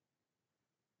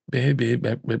 Baby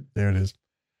back rib. There it is.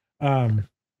 And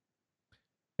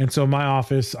so my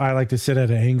office, I like to sit at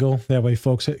an angle. That way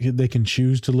folks, they can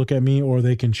choose to look at me or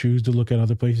they can choose to look at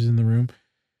other places in the room.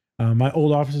 My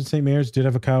old office at St. Mary's did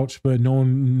have a couch, but no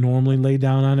one normally laid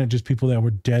down on it. Just people that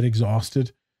were dead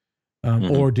exhausted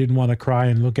or didn't want to cry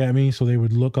and look at me. So they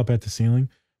would look up at the ceiling.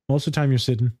 Most of the time you're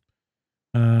sitting.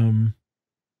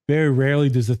 Very rarely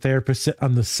does the therapist sit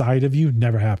on the side of you.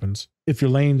 Never happens. If you're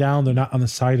laying down, they're not on the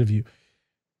side of you.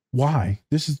 Why?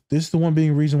 This is the one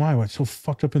being reason why it's so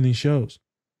fucked up in these shows.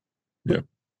 Yeah.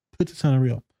 Put this on a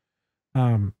reel.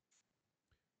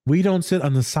 We don't sit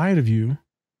on the side of you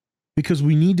because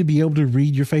we need to be able to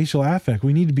read your facial affect.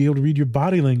 We need to be able to read your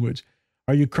body language.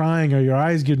 Are you crying? Are your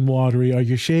eyes getting watery? Are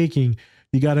you shaking?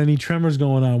 You got any tremors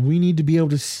going on? We need to be able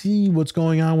to see what's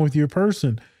going on with your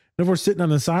person. And if we're sitting on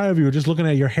the side of you or just looking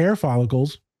at your hair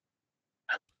follicles,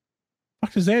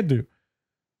 what does that do?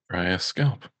 Dry ass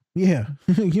scalp. Yeah.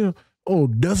 You know, oh,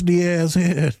 dusty ass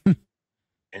head.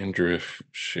 Dandruff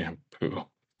shampoo.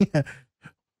 Yeah.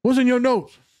 What's in your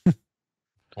notes?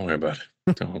 Don't worry about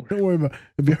it. Don't worry about it.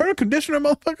 Have you heard of conditioner,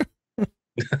 motherfucker?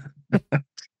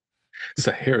 It's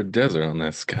a hair desert on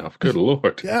that scalp. Good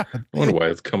Lord. Yeah. I wonder why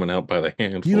it's coming out by the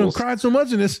handfuls. You don't cry so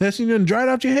much in this session, you done dried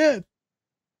out your head.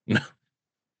 No.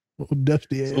 Oh,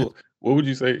 dusty ass. So what would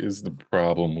you say is the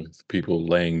problem with people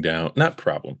laying down? Not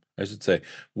problem, I should say.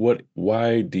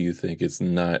 Why do you think it's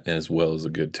not as well as a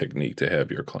good technique to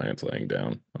have your clients laying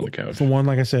down on the couch? For one,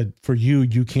 like I said, for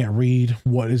you can't read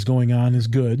what is going on is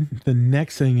good. The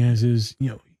next thing is, you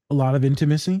know, a lot of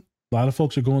intimacy. A lot of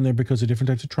folks are going there because of different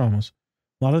types of traumas.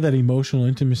 A lot of that emotional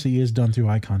intimacy is done through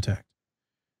eye contact.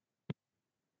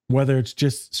 Whether it's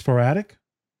just sporadic,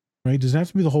 right? Doesn't have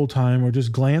to be the whole time or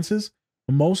just glances.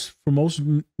 For most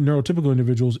neurotypical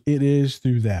individuals, it is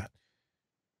through that.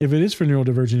 If it is for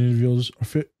neurodivergent individuals or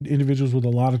for individuals with a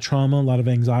lot of trauma, a lot of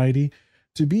anxiety,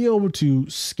 to be able to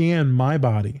scan my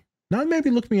body, not maybe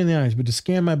look me in the eyes, but to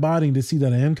scan my body and to see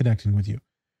that I am connecting with you,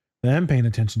 that I am paying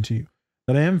attention to you,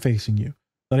 that I am facing you,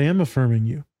 that I am affirming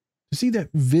you. To see that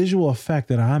visual effect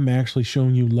that I'm actually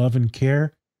showing you love and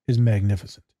care is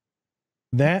magnificent.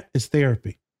 That is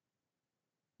therapy.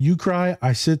 You cry,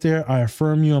 I sit there, I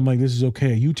affirm you. I'm like, this is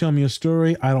okay. You tell me a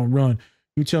story, I don't run.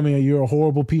 You tell me you're a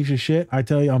horrible piece of shit, I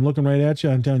tell you, I'm looking right at you,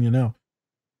 I'm telling you no.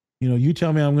 You know, you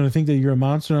tell me I'm going to think that you're a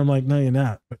monster, I'm like, no, you're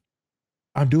not. But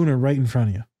I'm doing it right in front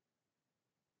of you.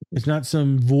 It's not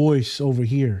some voice over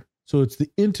here. So it's the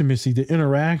intimacy, the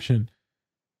interaction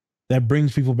that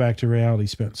brings people back to reality,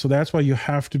 Spence. So that's why you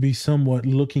have to be somewhat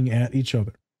looking at each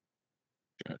other.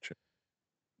 Gotcha.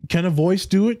 Can a voice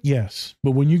do it? Yes.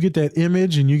 But when you get that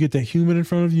image and you get that human in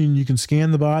front of you and you can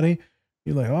scan the body,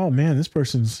 you're like, oh man, this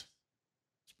person's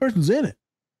in it.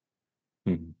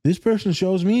 Mm-hmm. This person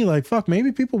shows me like, fuck,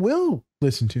 maybe people will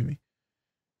listen to me.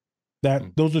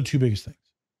 Those are the two biggest things.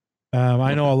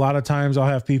 I know a lot of times I'll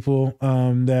have people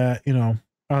that, you know,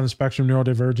 are on the spectrum,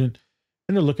 neurodivergent,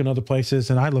 and they're looking other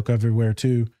places, and I look everywhere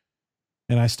too.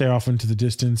 And I stare off into the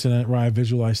distance and where I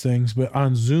visualize things. But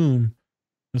on Zoom,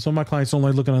 and some of my clients don't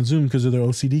like looking on Zoom because of their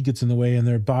OCD gets in the way and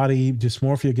their body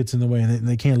dysmorphia gets in the way, and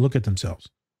they can't look at themselves.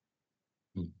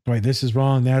 Right? This is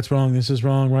wrong. That's wrong. This is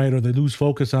wrong. Right? Or they lose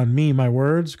focus on me, my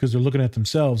words, because they're looking at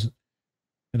themselves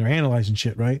and they're analyzing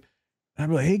shit. Right? And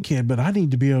I'm like, hey kid, but I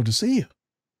need to be able to see you.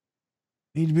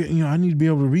 I need to be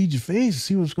able to read your face and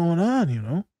see what's going on, you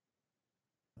know?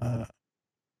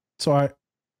 So I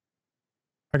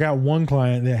got one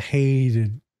client that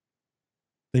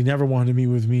they never wanted to meet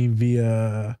with me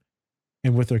via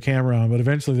and with their camera on, but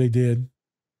eventually they did.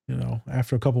 You know,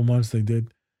 after a couple months they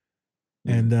did.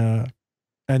 And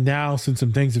now since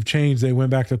some things have changed, they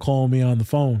went back to calling me on the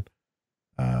phone.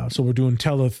 So we're doing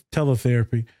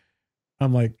teletherapy.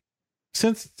 I'm like,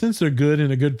 since they're good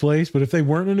in a good place, but if they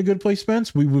weren't in a good place,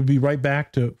 Spence, we would be right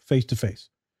back to face.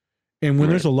 And when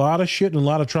there's a lot of shit and a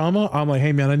lot of trauma, I'm like,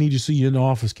 hey man, I need to see you in the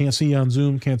office. Can't see you on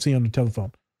Zoom. Can't see you on the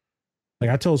telephone.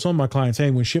 Like I told some of my clients, hey,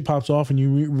 when shit pops off and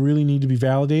you really need to be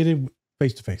validated,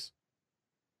 face to face.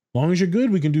 As long as you're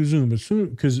good, we can do Zoom. But soon,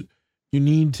 because you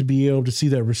need to be able to see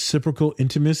that reciprocal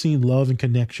intimacy, love, and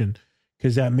connection,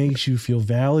 because that makes you feel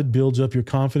valid, builds up your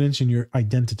confidence and your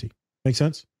identity. Make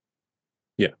sense?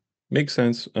 Yeah, makes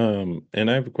sense. And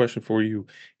I have a question for you.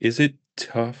 Is it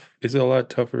tough? Is it a lot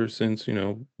tougher since, you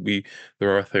know,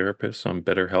 there are therapists on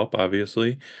BetterHelp,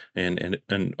 obviously, and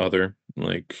other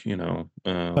like, you know,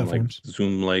 like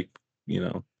Zoom, like, you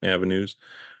know, avenues.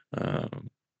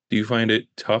 Do you find it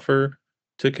tougher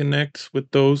to connect with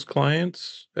those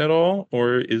clients at all,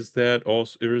 or is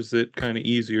it kind of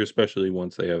easier, especially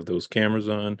once they have those cameras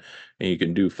on and you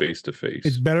can do face to face?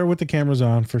 It's better with the cameras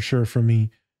on for sure for me.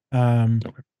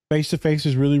 Face to face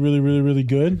is really, really, really, really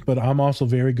good, but I'm also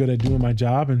very good at doing my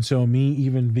job. And so me,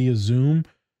 even via Zoom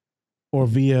or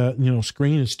via,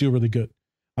 screen, is still really good.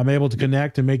 I'm able to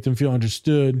connect and make them feel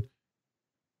understood.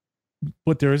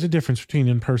 But there is a difference between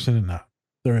in person and not.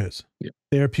 There is. Yeah.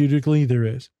 Therapeutically, there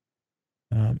is.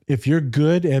 If you're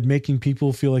good at making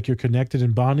people feel like you're connected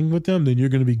and bonding with them, then you're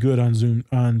going to be good on Zoom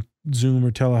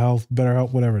or telehealth,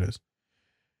 BetterHelp, whatever it is.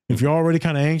 If you're already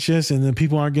kind of anxious and then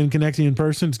people aren't getting connected in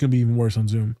person, it's going to be even worse on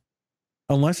Zoom.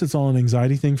 Unless it's all an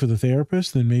anxiety thing for the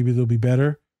therapist, then maybe they'll be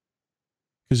better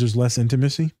because there's less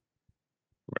intimacy.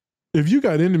 If you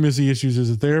got intimacy issues as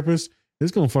a therapist,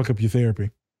 it's going to fuck up your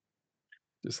therapy.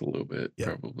 Just a little bit,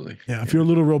 probably. Yeah, if you're a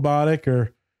little robotic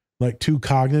or like too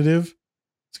cognitive,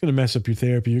 it's going to mess up your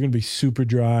therapy. You're going to be super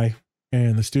dry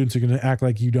and the students are going to act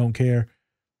like you don't care.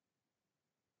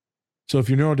 So if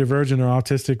you're neurodivergent or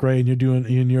autistic, right,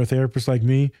 and you're a therapist like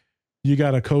me, you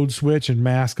got to code switch and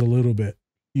mask a little bit.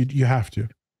 You have to.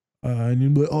 And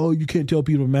you're like, oh, you can't tell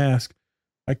people to mask.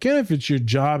 I can if it's your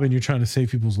job and you're trying to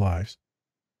save people's lives.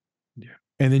 Yeah.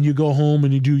 And then you go home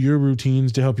and you do your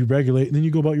routines to help you regulate, and then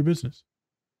you go about your business.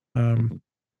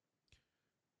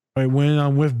 Right, when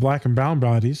I'm with black and brown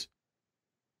bodies,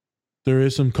 there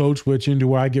is some code switching to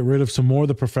where I get rid of some more of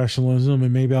the professionalism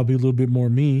and maybe I'll be a little bit more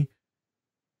me.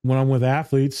 When I'm with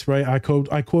athletes, right, I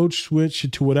code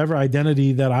switch to whatever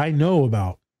identity that I know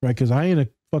about, right? Because I ain't a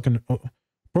fucking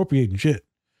appropriating shit.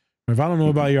 If I don't know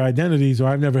about your identities or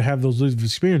I've never had those lived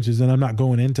experiences, then I'm not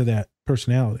going into that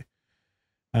personality.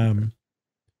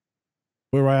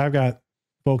 Where I've got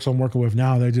folks I'm working with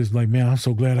now, they're just like, man, I'm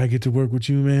so glad I get to work with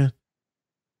you, man.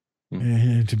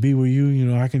 And to be with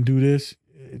you, I can do this.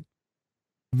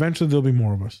 Eventually there'll be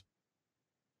more of us.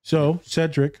 So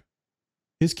Cedric,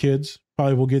 his kids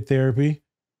probably will get therapy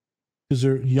because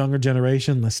they're younger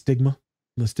generation, less stigma,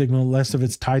 less of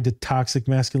it's tied to toxic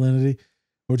masculinity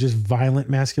or just violent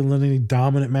masculinity,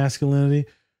 dominant masculinity,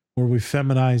 where we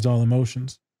feminized all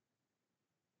emotions.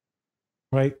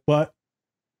 Right? But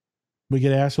we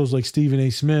get assholes like Stephen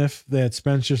A. Smith that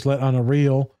Spence just let on a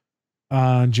reel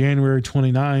on January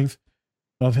 29th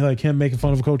of like him making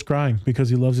fun of a coach crying because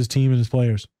he loves his team and his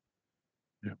players.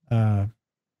 Yeah.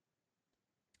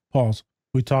 Pause.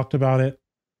 We talked about it.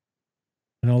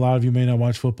 I know a lot of you may not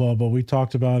watch football, but we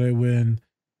talked about it when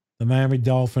the Miami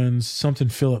Dolphins, something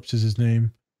Phillips is his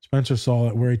name, Spencer saw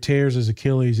it, where he tears his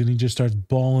Achilles and he just starts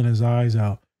bawling his eyes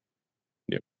out.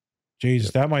 Yep.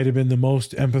 Jesus, that might have been the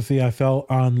most empathy I felt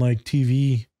on like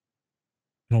TV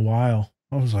in a while.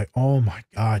 I was like, oh my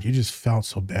God, you just felt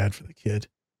so bad for the kid.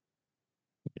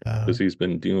 Because he's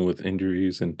been dealing with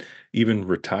injuries and even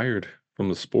retired from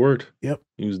the sport. Yep.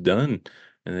 He was done.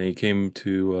 And then he came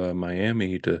to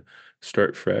Miami to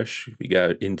start fresh. He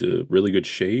got into really good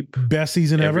shape. Best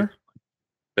season ever?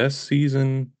 Best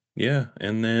season, yeah.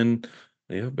 And then,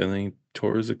 he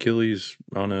tore his Achilles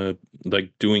on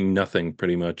doing nothing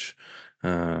pretty much.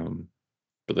 But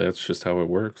that's just how it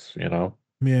works, Yeah,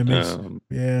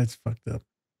 it's fucked up.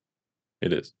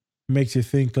 It is. It makes you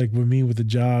think like with me with the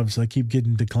jobs, I keep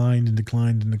getting declined and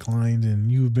declined and declined.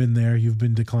 And you've been there, you've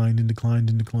been declined and declined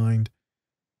and declined.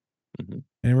 Mm-hmm.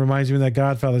 And it reminds me of that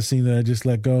Godfather scene that I just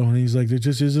let go. And he's like, there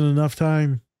just isn't enough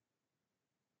time.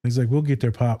 He's like, we'll get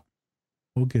there, Pop.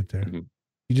 We'll get there. Mm-hmm.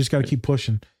 You just got to keep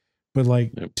pushing. But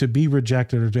like to be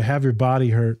rejected or to have your body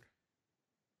hurt,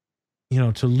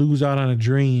 to lose out on a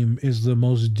dream is the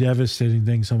most devastating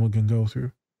thing someone can go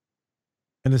through.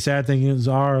 And the sad thing is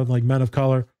like men of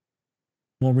color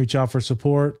won't reach out for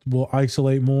support. We'll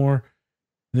isolate more.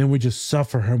 And then we just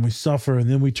suffer and we suffer. And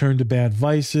then we turn to bad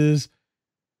vices.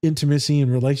 Intimacy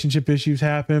and relationship issues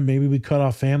happen. Maybe we cut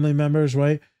off family members,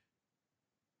 right?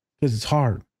 Because it's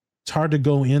hard. It's hard to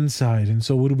go inside. And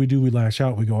so what do? We lash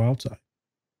out. We go outside.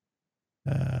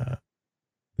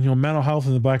 Mental health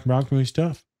in the Black and brown community is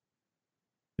tough.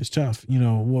 It's tough.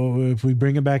 If we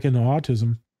bring it back into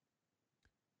autism,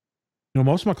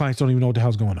 most of my clients don't even know what the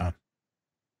hell's going on.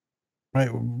 Right?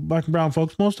 Black and brown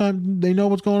folks, most of the time they know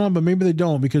what's going on, but maybe they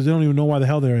don't because they don't even know why the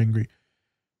hell they're angry.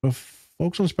 But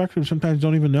folks on the spectrum sometimes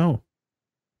don't even know.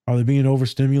 Are they being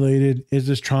overstimulated? Is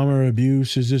this trauma or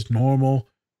abuse? Is this normal?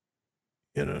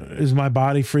 Is my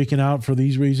body freaking out for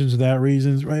these reasons or that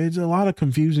reasons? Right? It's a lot of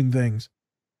confusing things.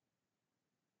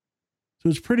 So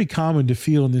it's pretty common to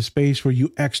feel in this space where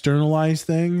you externalize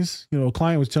things. A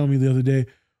client was telling me the other day,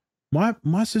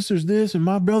 my sister's this and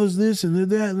my brother's this and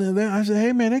that and that. I said,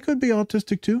 hey man, they could be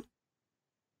autistic too.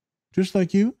 Just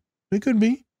like you. They could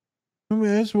be. I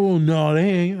mean, that's well, no, they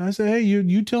ain't. I said, hey,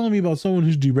 you telling me about someone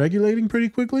who's deregulating pretty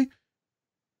quickly?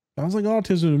 Sounds like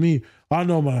autism to me. I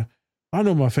know my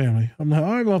family. I'm like,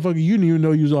 all right, motherfucker, you didn't even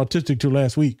know you was autistic till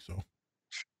last week, so.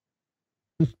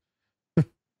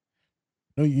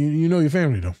 you know your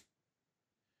family though.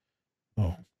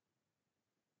 Oh.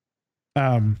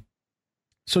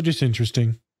 So just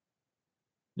interesting.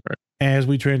 Right. As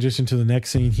we transition to the next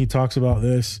scene, he talks about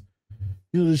this.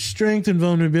 The strength and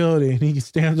vulnerability. And he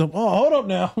stands up. Oh, hold up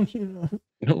now.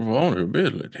 No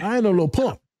vulnerability. I ain't no little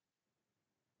punk.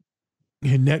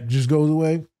 Your neck just goes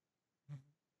away.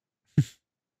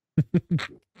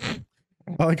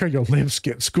 I like how your lips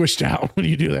get squished out when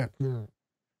you do that. You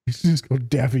just go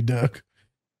Daffy Duck.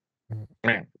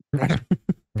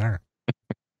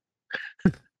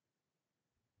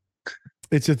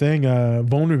 It's a thing.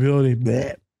 Vulnerability.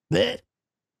 Bleh, bleh.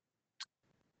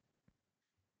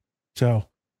 So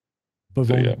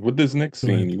yeah, with this next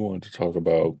scene, you wanted to talk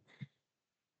about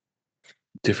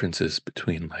differences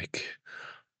between like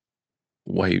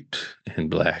white and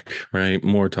black, right?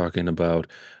 More talking about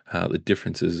how the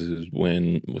differences is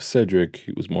when with Cedric,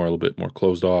 he was a little bit more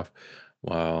closed off,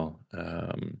 while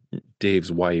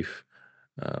Dave's wife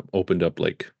opened up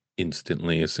like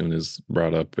instantly as soon as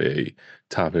brought up a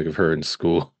topic of her in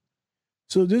school.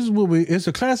 So this is it's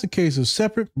a classic case of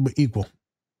separate but equal.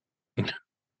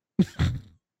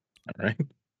 All right.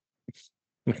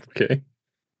 Okay.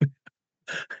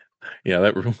 Yeah,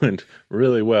 that went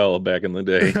really well back in the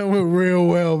day. That went real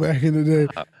well back in the day.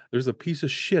 There's a piece of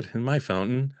shit in my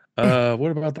fountain. What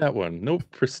about that one? Nope,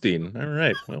 pristine. All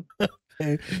right. Well.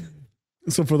 Okay.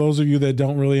 So for those of you that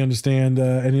don't really understand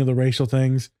any of the racial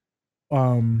things,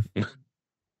 I'm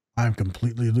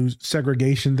completely lose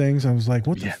segregation things. I was like,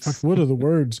 what the fuck? What are the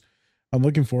words I'm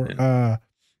looking for?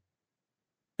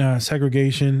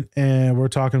 Segregation, and we're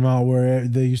talking about where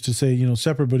they used to say,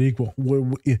 separate but equal.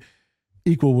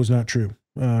 Equal was not true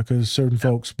because certain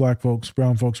folks, black folks,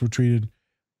 brown folks, were treated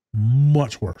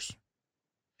much worse.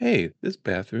 Hey, this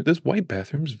white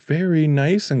bathroom is very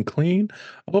nice and clean.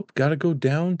 Oh, gotta go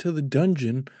down to the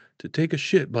dungeon to take a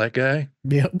shit, black guy.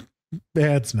 Yep,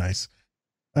 that's nice.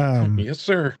 Yes,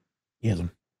 sir. Yes.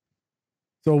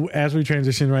 So as we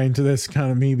transition right into this,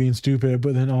 kind of me being stupid,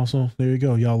 but then also there you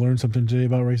go, y'all learned something today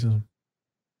about racism,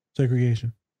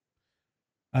 segregation.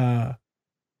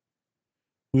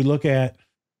 We look at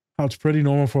how it's pretty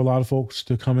normal for a lot of folks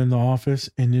to come in the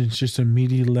office and then just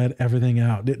immediately let everything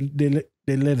out. They let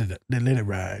it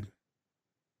ride.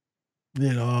 They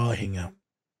let it all hang out.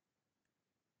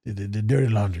 The dirty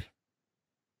laundry.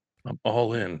 I'm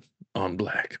all in on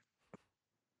black.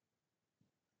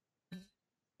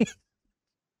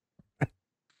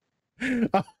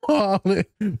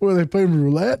 Were they playing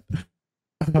roulette?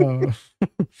 I've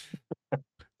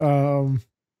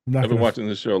been watching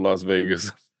the show Las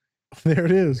Vegas. There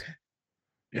it is.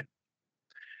 Yeah.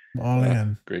 All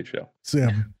in. Great show.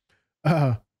 Sim.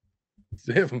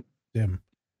 Sim.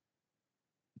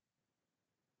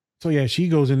 So yeah, she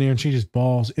goes in there and she just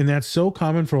bawls. And that's so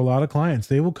common for a lot of clients.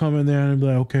 They will come in there and be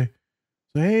like, okay.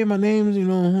 So, hey, my name's,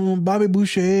 Bobby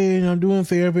Boucher, and I'm doing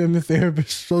therapy. I'm a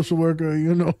therapist, social worker,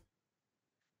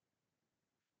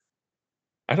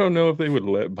 I don't know if they would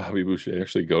let Bobby Boucher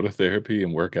actually go to therapy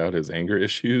and work out his anger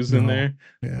issues in there.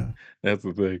 Yeah. That's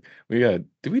the thing.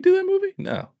 Did we do that movie?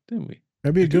 No, didn't we?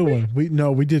 That'd be a good one. We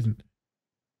didn't.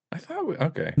 I thought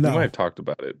okay. No. We might have talked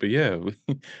about it, but yeah, we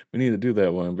need to do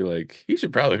that one and be like, he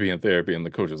should probably be in therapy. And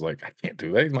the coach is like, I can't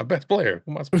do that. He's my best player.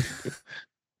 What am I supposed to do?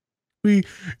 We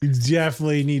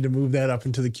definitely need to move that up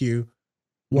into the queue.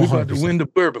 We're about to win the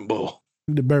Bourbon Bowl.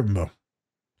 The Bourbon Bowl.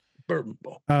 Bourbon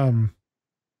Bowl.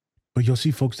 But you'll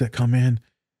see folks that come in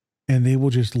and they will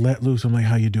just let loose. I'm like,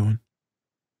 how you doing?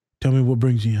 Tell me what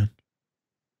brings you in.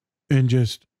 And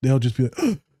they'll just be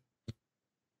like,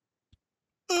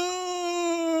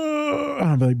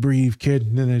 I'll be like, breathe, kid.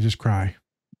 And then they just cry.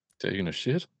 Taking a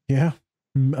shit? Yeah.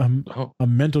 A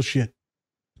mental shit.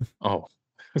 Oh.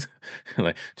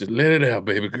 Like, just let it out,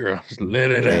 baby girl. Just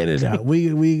let it out. Let it out. We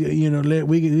clean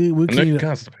it up.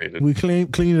 Constipated. We clean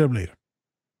it up later.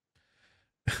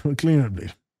 We clean it up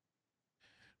later.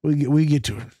 We get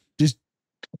to it. Just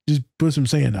put some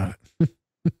sand on it.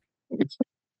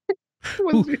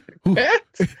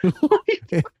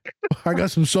 I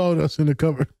got some sawdust in the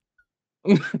cupboard.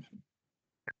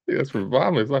 That's for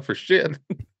vomit. It's not for shit.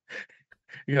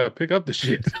 You gotta pick up the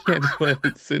shit. You can't just let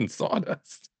it sit in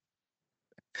sawdust.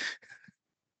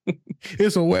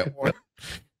 It's a wet one.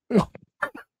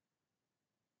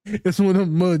 It's one of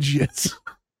them mud shits.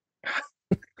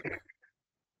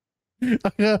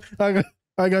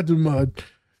 I got the mud.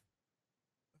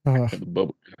 The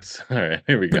bubble guts. All right,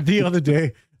 here we go. The other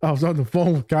day, I was on the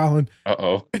phone with Colin.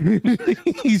 Uh-oh.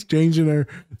 He's changing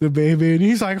the baby, and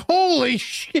he's like, "Holy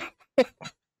shit!"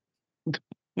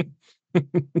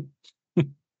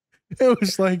 It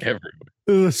was like Everywhere.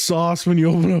 the sauce when you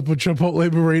open up a Chipotle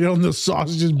burrito, and the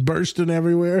sauce is just bursting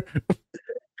everywhere.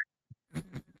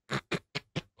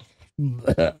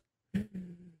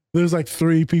 There's like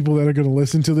 3 people that are going to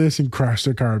listen to this and crash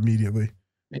their car immediately.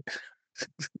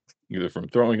 Either from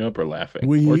throwing up or laughing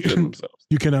or shitting themselves.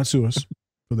 You cannot sue us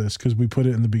for this because we put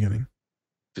it in the beginning.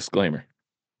 Disclaimer.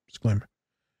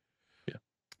 Yeah.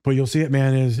 But you'll see it,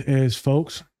 man, is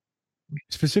folks,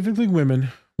 specifically women,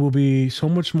 will be so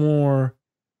much more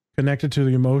connected to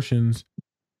the emotions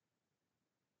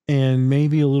and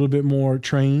maybe a little bit more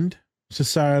trained,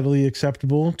 societally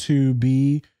acceptable to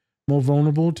be more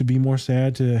vulnerable, to be more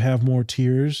sad, to have more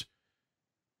tears.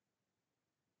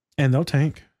 And they'll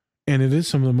tank. And it is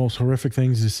some of the most horrific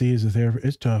things to see as a therapist.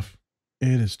 It's tough.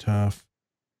 It is tough.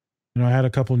 You know, I had a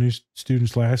couple new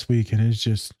students last week, and it's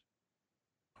just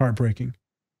heartbreaking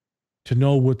to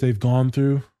know what they've gone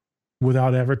through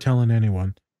without ever telling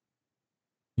anyone.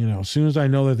 You know, as soon as I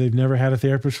know that they've never had a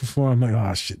therapist before, I'm like,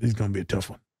 oh, shit, this is going to be a tough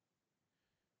one.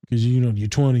 Because, you know, you're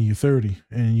 20, you're 30,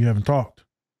 and you haven't talked. It's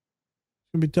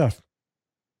going to be tough.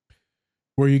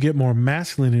 Where you get more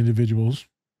masculine individuals,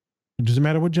 it doesn't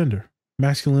matter what gender.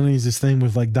 Masculinity is this thing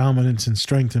with like dominance and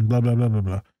strength and blah, blah, blah, blah,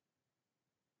 blah.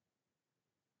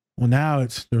 Well, now they're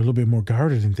a little bit more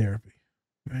guarded in therapy.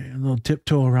 Right? A little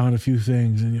tiptoe around a few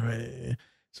things. And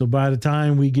so by the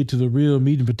time we get to the real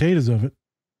meat and potatoes of it,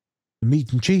 the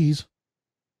meat and cheese,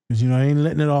 because, you know, I ain't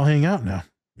letting it all hang out now.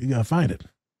 You got to find it.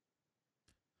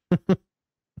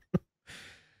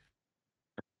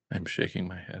 I'm shaking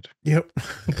my head. Yep.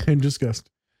 In disgust.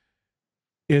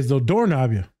 Is they'll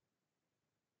doorknob you.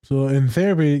 So in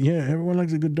therapy, yeah, everyone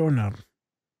likes a good doorknob.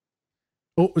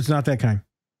 Oh, it's not that kind.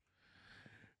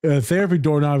 Therapy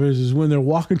doorknob is when they're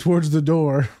walking towards the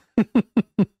door. I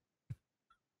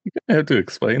have to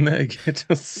explain that. You can't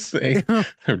just say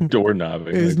they're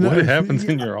doorknobbing. Like, what happens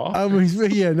in your office? I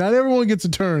mean, yeah, not everyone gets a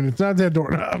turn. It's not that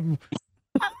doorknob.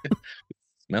 It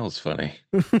smells funny.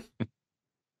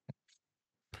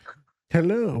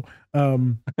 Hello.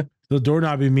 The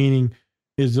doorknobbing meaning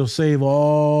is they'll save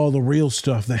all the real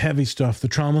stuff, the heavy stuff, the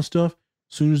trauma stuff.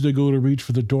 As soon as they go to reach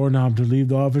for the doorknob to leave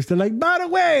the office, they're like, by the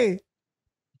way,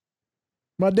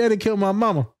 my daddy killed my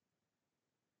mama.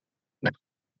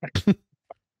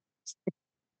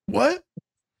 What?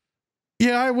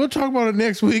 Yeah, we'll talk about it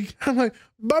next week. I'm like,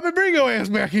 Bobby, bring your ass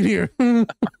back in here.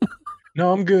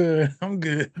 No, I'm good.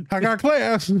 I got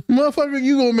class. Motherfucker,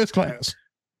 you gonna miss class.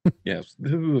 Yes,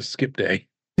 this is a skip day.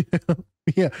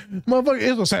 Yeah, motherfucker,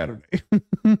 it's a Saturday.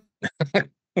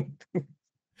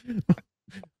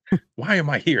 Why am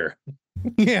I here?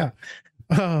 Yeah.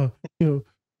 You know,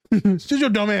 sit your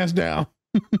dumb ass down.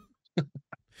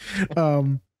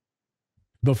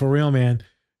 But for real, man,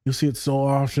 you'll see it so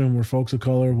often where folks of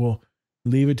color will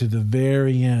leave it to the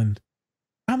very end.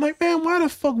 I'm like, man, why the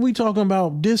fuck we talking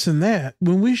about this and that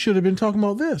when we should have been talking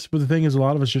about this? But the thing is, a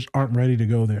lot of us just aren't ready to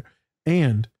go there.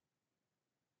 And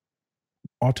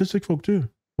autistic folk too.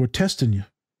 We're testing you.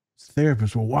 As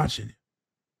therapists, we're watching you.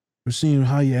 We're seeing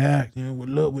how you act. You know, we're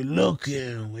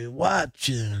looking, we're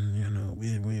watching. You know,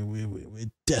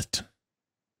 we're testing.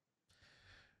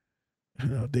 You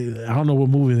know, I don't know what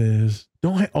movie that is.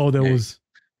 Was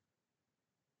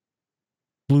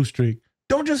Blue Streak.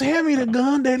 Don't just hand me the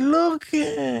gun. They're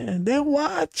looking. They're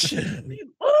watching.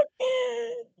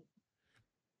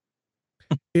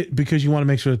 Because you want to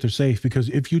make sure that they're safe. Because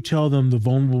if you tell them the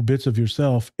vulnerable bits of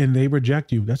yourself and they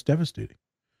reject you, that's devastating.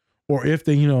 Or if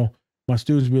they, you know, my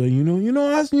students be like,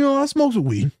 I smoke some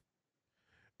weed.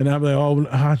 And I'm like,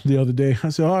 oh, the other day, I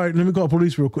said, all right, let me call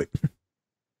police real quick.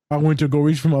 I went to go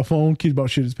reach for my phone. Kid about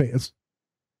shit his pants.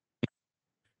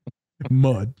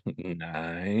 Mud.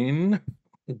 9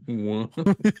 1.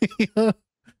 Yeah.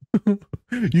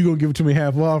 You gonna give it to me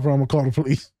half off, or I'm gonna call the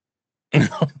police.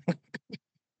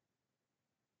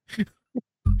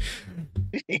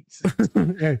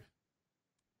 Hey,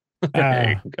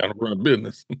 gotta run a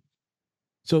business.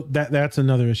 So that's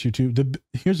another issue too.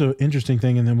 Here's an interesting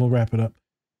thing, and then we'll wrap it up.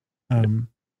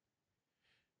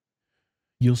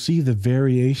 You'll see the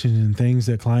variation in things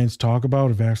that clients talk about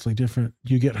are vastly different.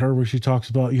 You get her where she talks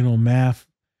about, you know, math,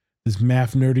 this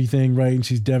math nerdy thing, right? And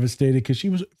she's devastated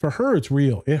because for her, it's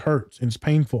real. It hurts and it's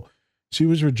painful. She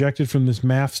was rejected from this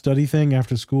math study thing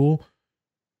after school.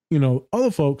 You know,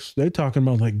 other folks, they're talking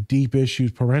about like deep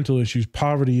issues, parental issues,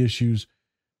 poverty issues,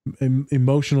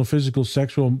 emotional, physical,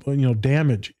 sexual, you know,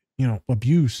 damage, you know,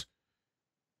 abuse.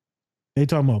 They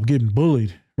talking about getting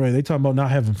bullied, right? They talking about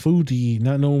not having food to eat,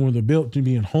 not knowing where they're built, to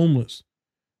being homeless.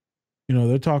 You know,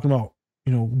 they're talking about,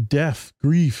 you know, death,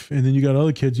 grief. And then you got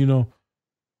other kids, you know,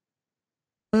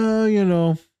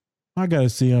 I got to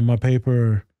see on my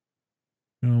paper,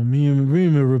 you know, me and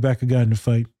Rebecca got in a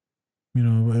fight. You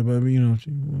know,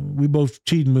 we both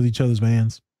cheating with each other's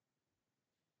hands.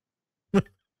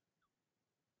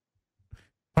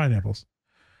 Pineapples.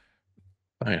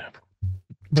 Pineapple.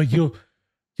 But you'll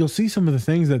see some of the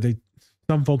things that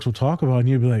some folks will talk about, and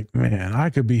you'll be like, man, I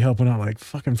could be helping out like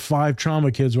fucking 5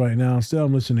 trauma kids right now. Instead,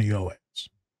 I'm listening to your ass.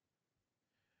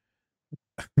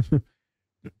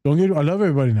 Don't get. I love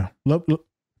everybody now. Love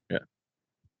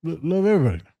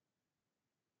everybody.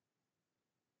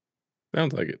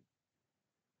 Sounds like it.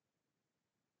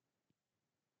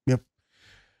 Yep.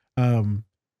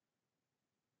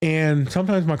 And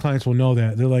sometimes my clients will know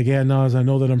that. They're like, yeah, Nas, I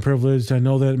know that I'm privileged. I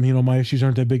know that, you know, my issues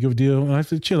aren't that big of a deal. And I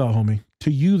said, chill out, homie.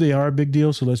 To you, they are a big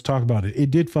deal. So let's talk about it.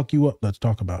 It did fuck you up. Let's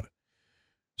talk about it.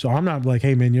 So I'm not like,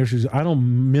 hey, man, your issues. I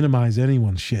don't minimize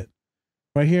anyone's shit.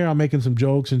 Right here, I'm making some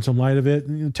jokes and some light of it.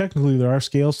 You know, technically, there are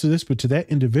scales to this, but to that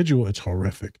individual, it's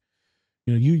horrific.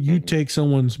 You know, you take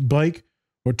someone's bike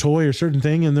or toy or certain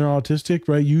thing and they're autistic,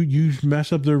 right? You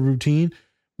mess up their routine.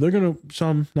 They're going to,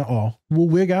 some, not all, will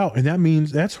wig out. And that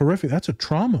means that's horrific. That's a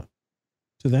trauma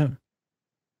to them.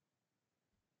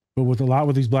 But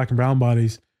with these black and brown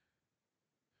bodies,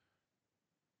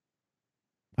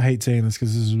 I hate saying this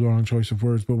because this is the wrong choice of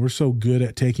words, but we're so good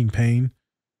at taking pain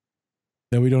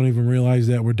that we don't even realize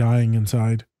that we're dying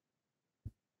inside.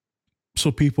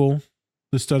 So the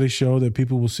studies show that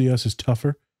people will see us as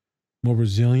tougher, more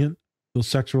resilient. They'll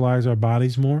sexualize our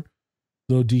bodies more.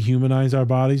 They'll dehumanize our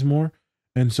bodies more.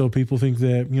 And so people think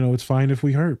that, you know, it's fine if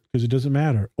we hurt because it doesn't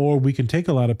matter. Or we can take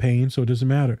a lot of pain, so it doesn't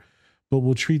matter. But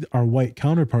we'll treat our white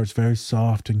counterparts very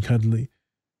soft and cuddly.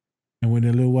 And when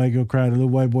the little white girl cried, the little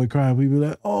white boy cried, we be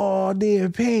like, oh, dear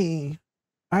pain.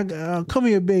 Come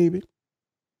here, baby.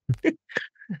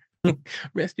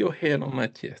 Rest your head on my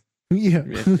chest. Yeah.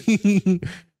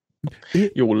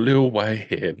 Your little white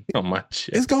head on my chest.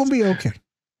 It's going to be okay.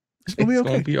 It's going to be okay. It's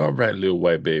going to be all right, little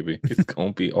white baby. It's going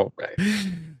to be all right.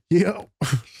 Yeah.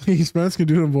 Spence can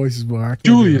do them voices, boy.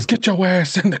 Julius, get your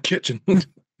ass in the kitchen.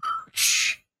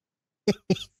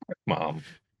 Mom.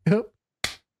 Yep.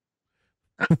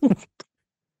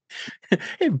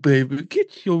 Hey, baby,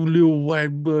 get your little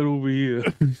white butt over here.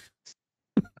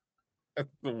 That's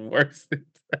the worst thing.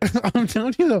 I'm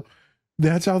telling you, though,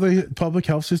 that's how the public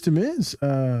health system is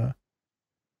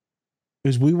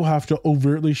we will have to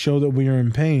overtly show that we are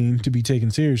in pain to be taken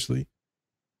seriously.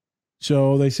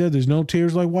 So they said there's no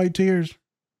tears like white tears.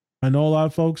 I know a lot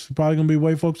of folks, probably going to be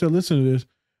white folks that listen to this,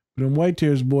 but them white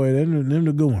tears, boy, them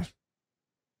the good ones.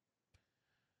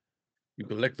 You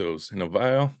collect those in a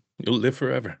vial, you'll live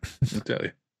forever. I'll tell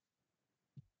you.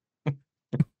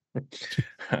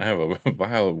 I have a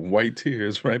vial of white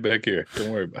tears right back here.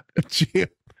 Don't worry about it. Yeah.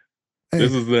 Hey,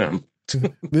 this is them.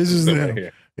 This is them. Right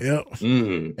here. Yep.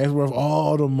 It's worth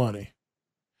all the money.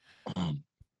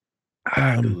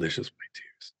 Delicious white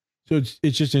tears. So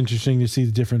it's just interesting to see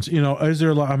the difference. You know, is there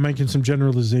a lot? I'm making some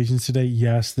generalizations today.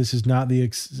 Yes, this is not the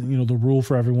the rule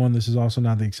for everyone. This is also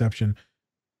not the exception.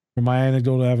 From my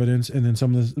anecdotal evidence, and then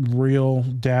some of the real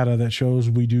data that shows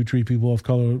we do treat people of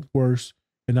color worse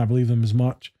and not believe them as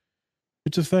much.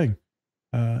 It's a thing.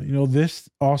 This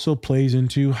also plays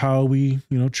into how we,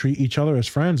 treat each other as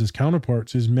friends, as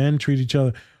counterparts, as men treat each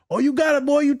other. Oh, you got it,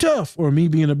 boy, you tough. Or me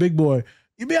being a big boy,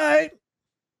 you be all right.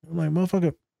 I'm like,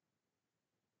 motherfucker,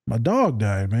 my dog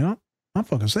died, man. I'm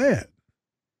fucking sad.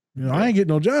 I ain't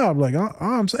getting no job. Like,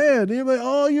 I'm sad. They're like,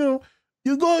 oh, you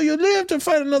live to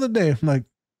fight another day. I'm like,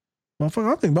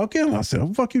 motherfucker, I'm thinking about killing myself. What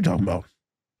the fuck you talking about?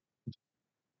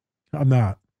 I'm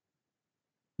not.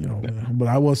 But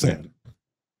I was sad.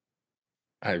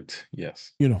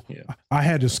 Yes. I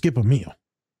had to skip a meal.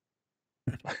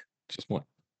 Just one.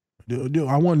 Dude,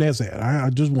 I wasn't that sad. I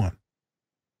just won.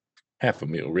 Half a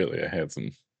meal, really. I had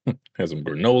some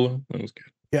granola. That was good.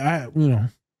 Yeah,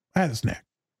 I had a snack.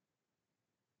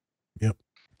 Yep.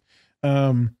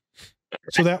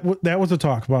 So that was the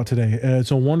talk about today.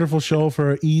 It's a wonderful show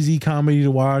for easy comedy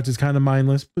to watch. It's kind of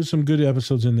mindless, but some good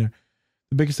episodes in there.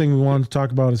 The biggest thing we wanted to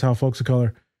talk about is how folks of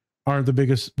color aren't the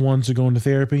biggest ones to go into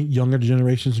therapy. Younger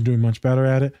generations are doing much better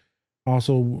at it.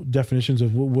 Also, definitions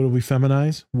of what do we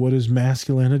feminize? What is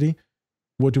masculinity?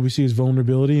 What do we see as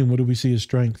vulnerability? And what do we see as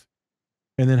strength?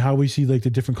 And then how we see like the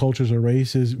different cultures or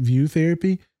races view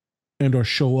therapy and or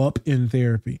show up in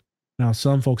therapy. Now,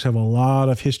 some folks have a lot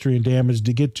of history and damage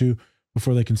to get to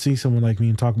before they can see someone like me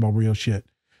and talk about real shit.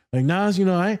 Like, Nas,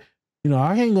 I ain't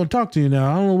going to talk to you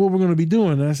now. I don't know what we're going to be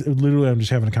doing. That's literally, I'm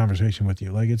just having a conversation with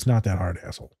you. Like, it's not that hard,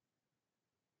 asshole.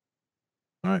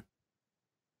 All right.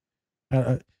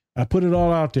 I put it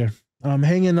all out there. I'm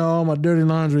hanging all my dirty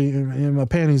laundry and my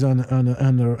panties on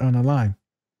the line.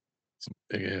 Some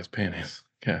big ass panties.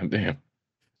 God damn.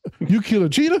 You kill a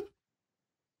cheetah?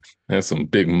 That's some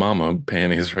big mama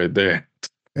panties right there.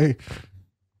 Hey.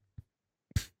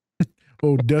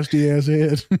 Oh, dusty ass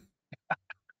head.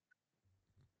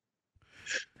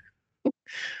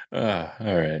 All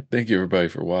right. Thank you everybody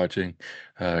for watching.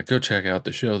 Go check out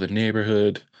the show The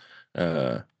Neighborhood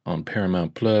on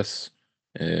Paramount Plus.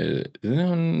 Is it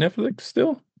on Netflix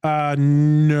still?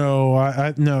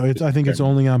 No, no, I think it's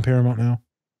only on Paramount now.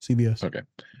 CBS. Okay.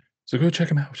 So go check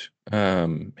them out.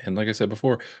 And like I said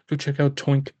before, go check out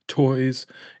Twink Toys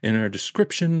in our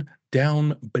description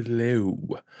down below.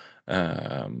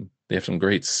 They have some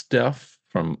great stuff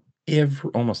from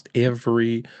almost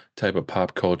every type of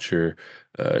pop culture,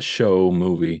 show,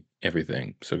 movie,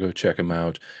 everything. So go check them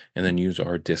out and then use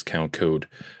our discount code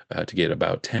to get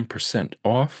about 10%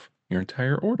 off your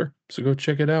entire order. So go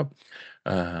check it out.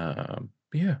 Before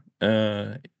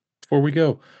we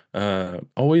go,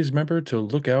 always remember to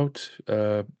look out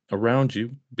around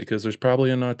you because there's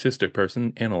probably an autistic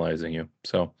person analyzing you.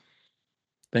 So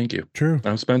thank you. True.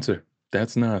 I'm Spencer.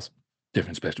 That's Nas.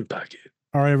 Different Spectrum Podcast.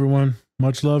 All right, everyone.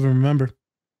 Much love, and remember,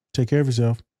 take care of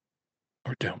yourself.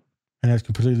 Or don't. And that's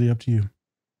completely up to you.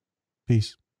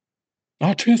 Peace.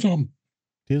 Autism.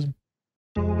 Autism.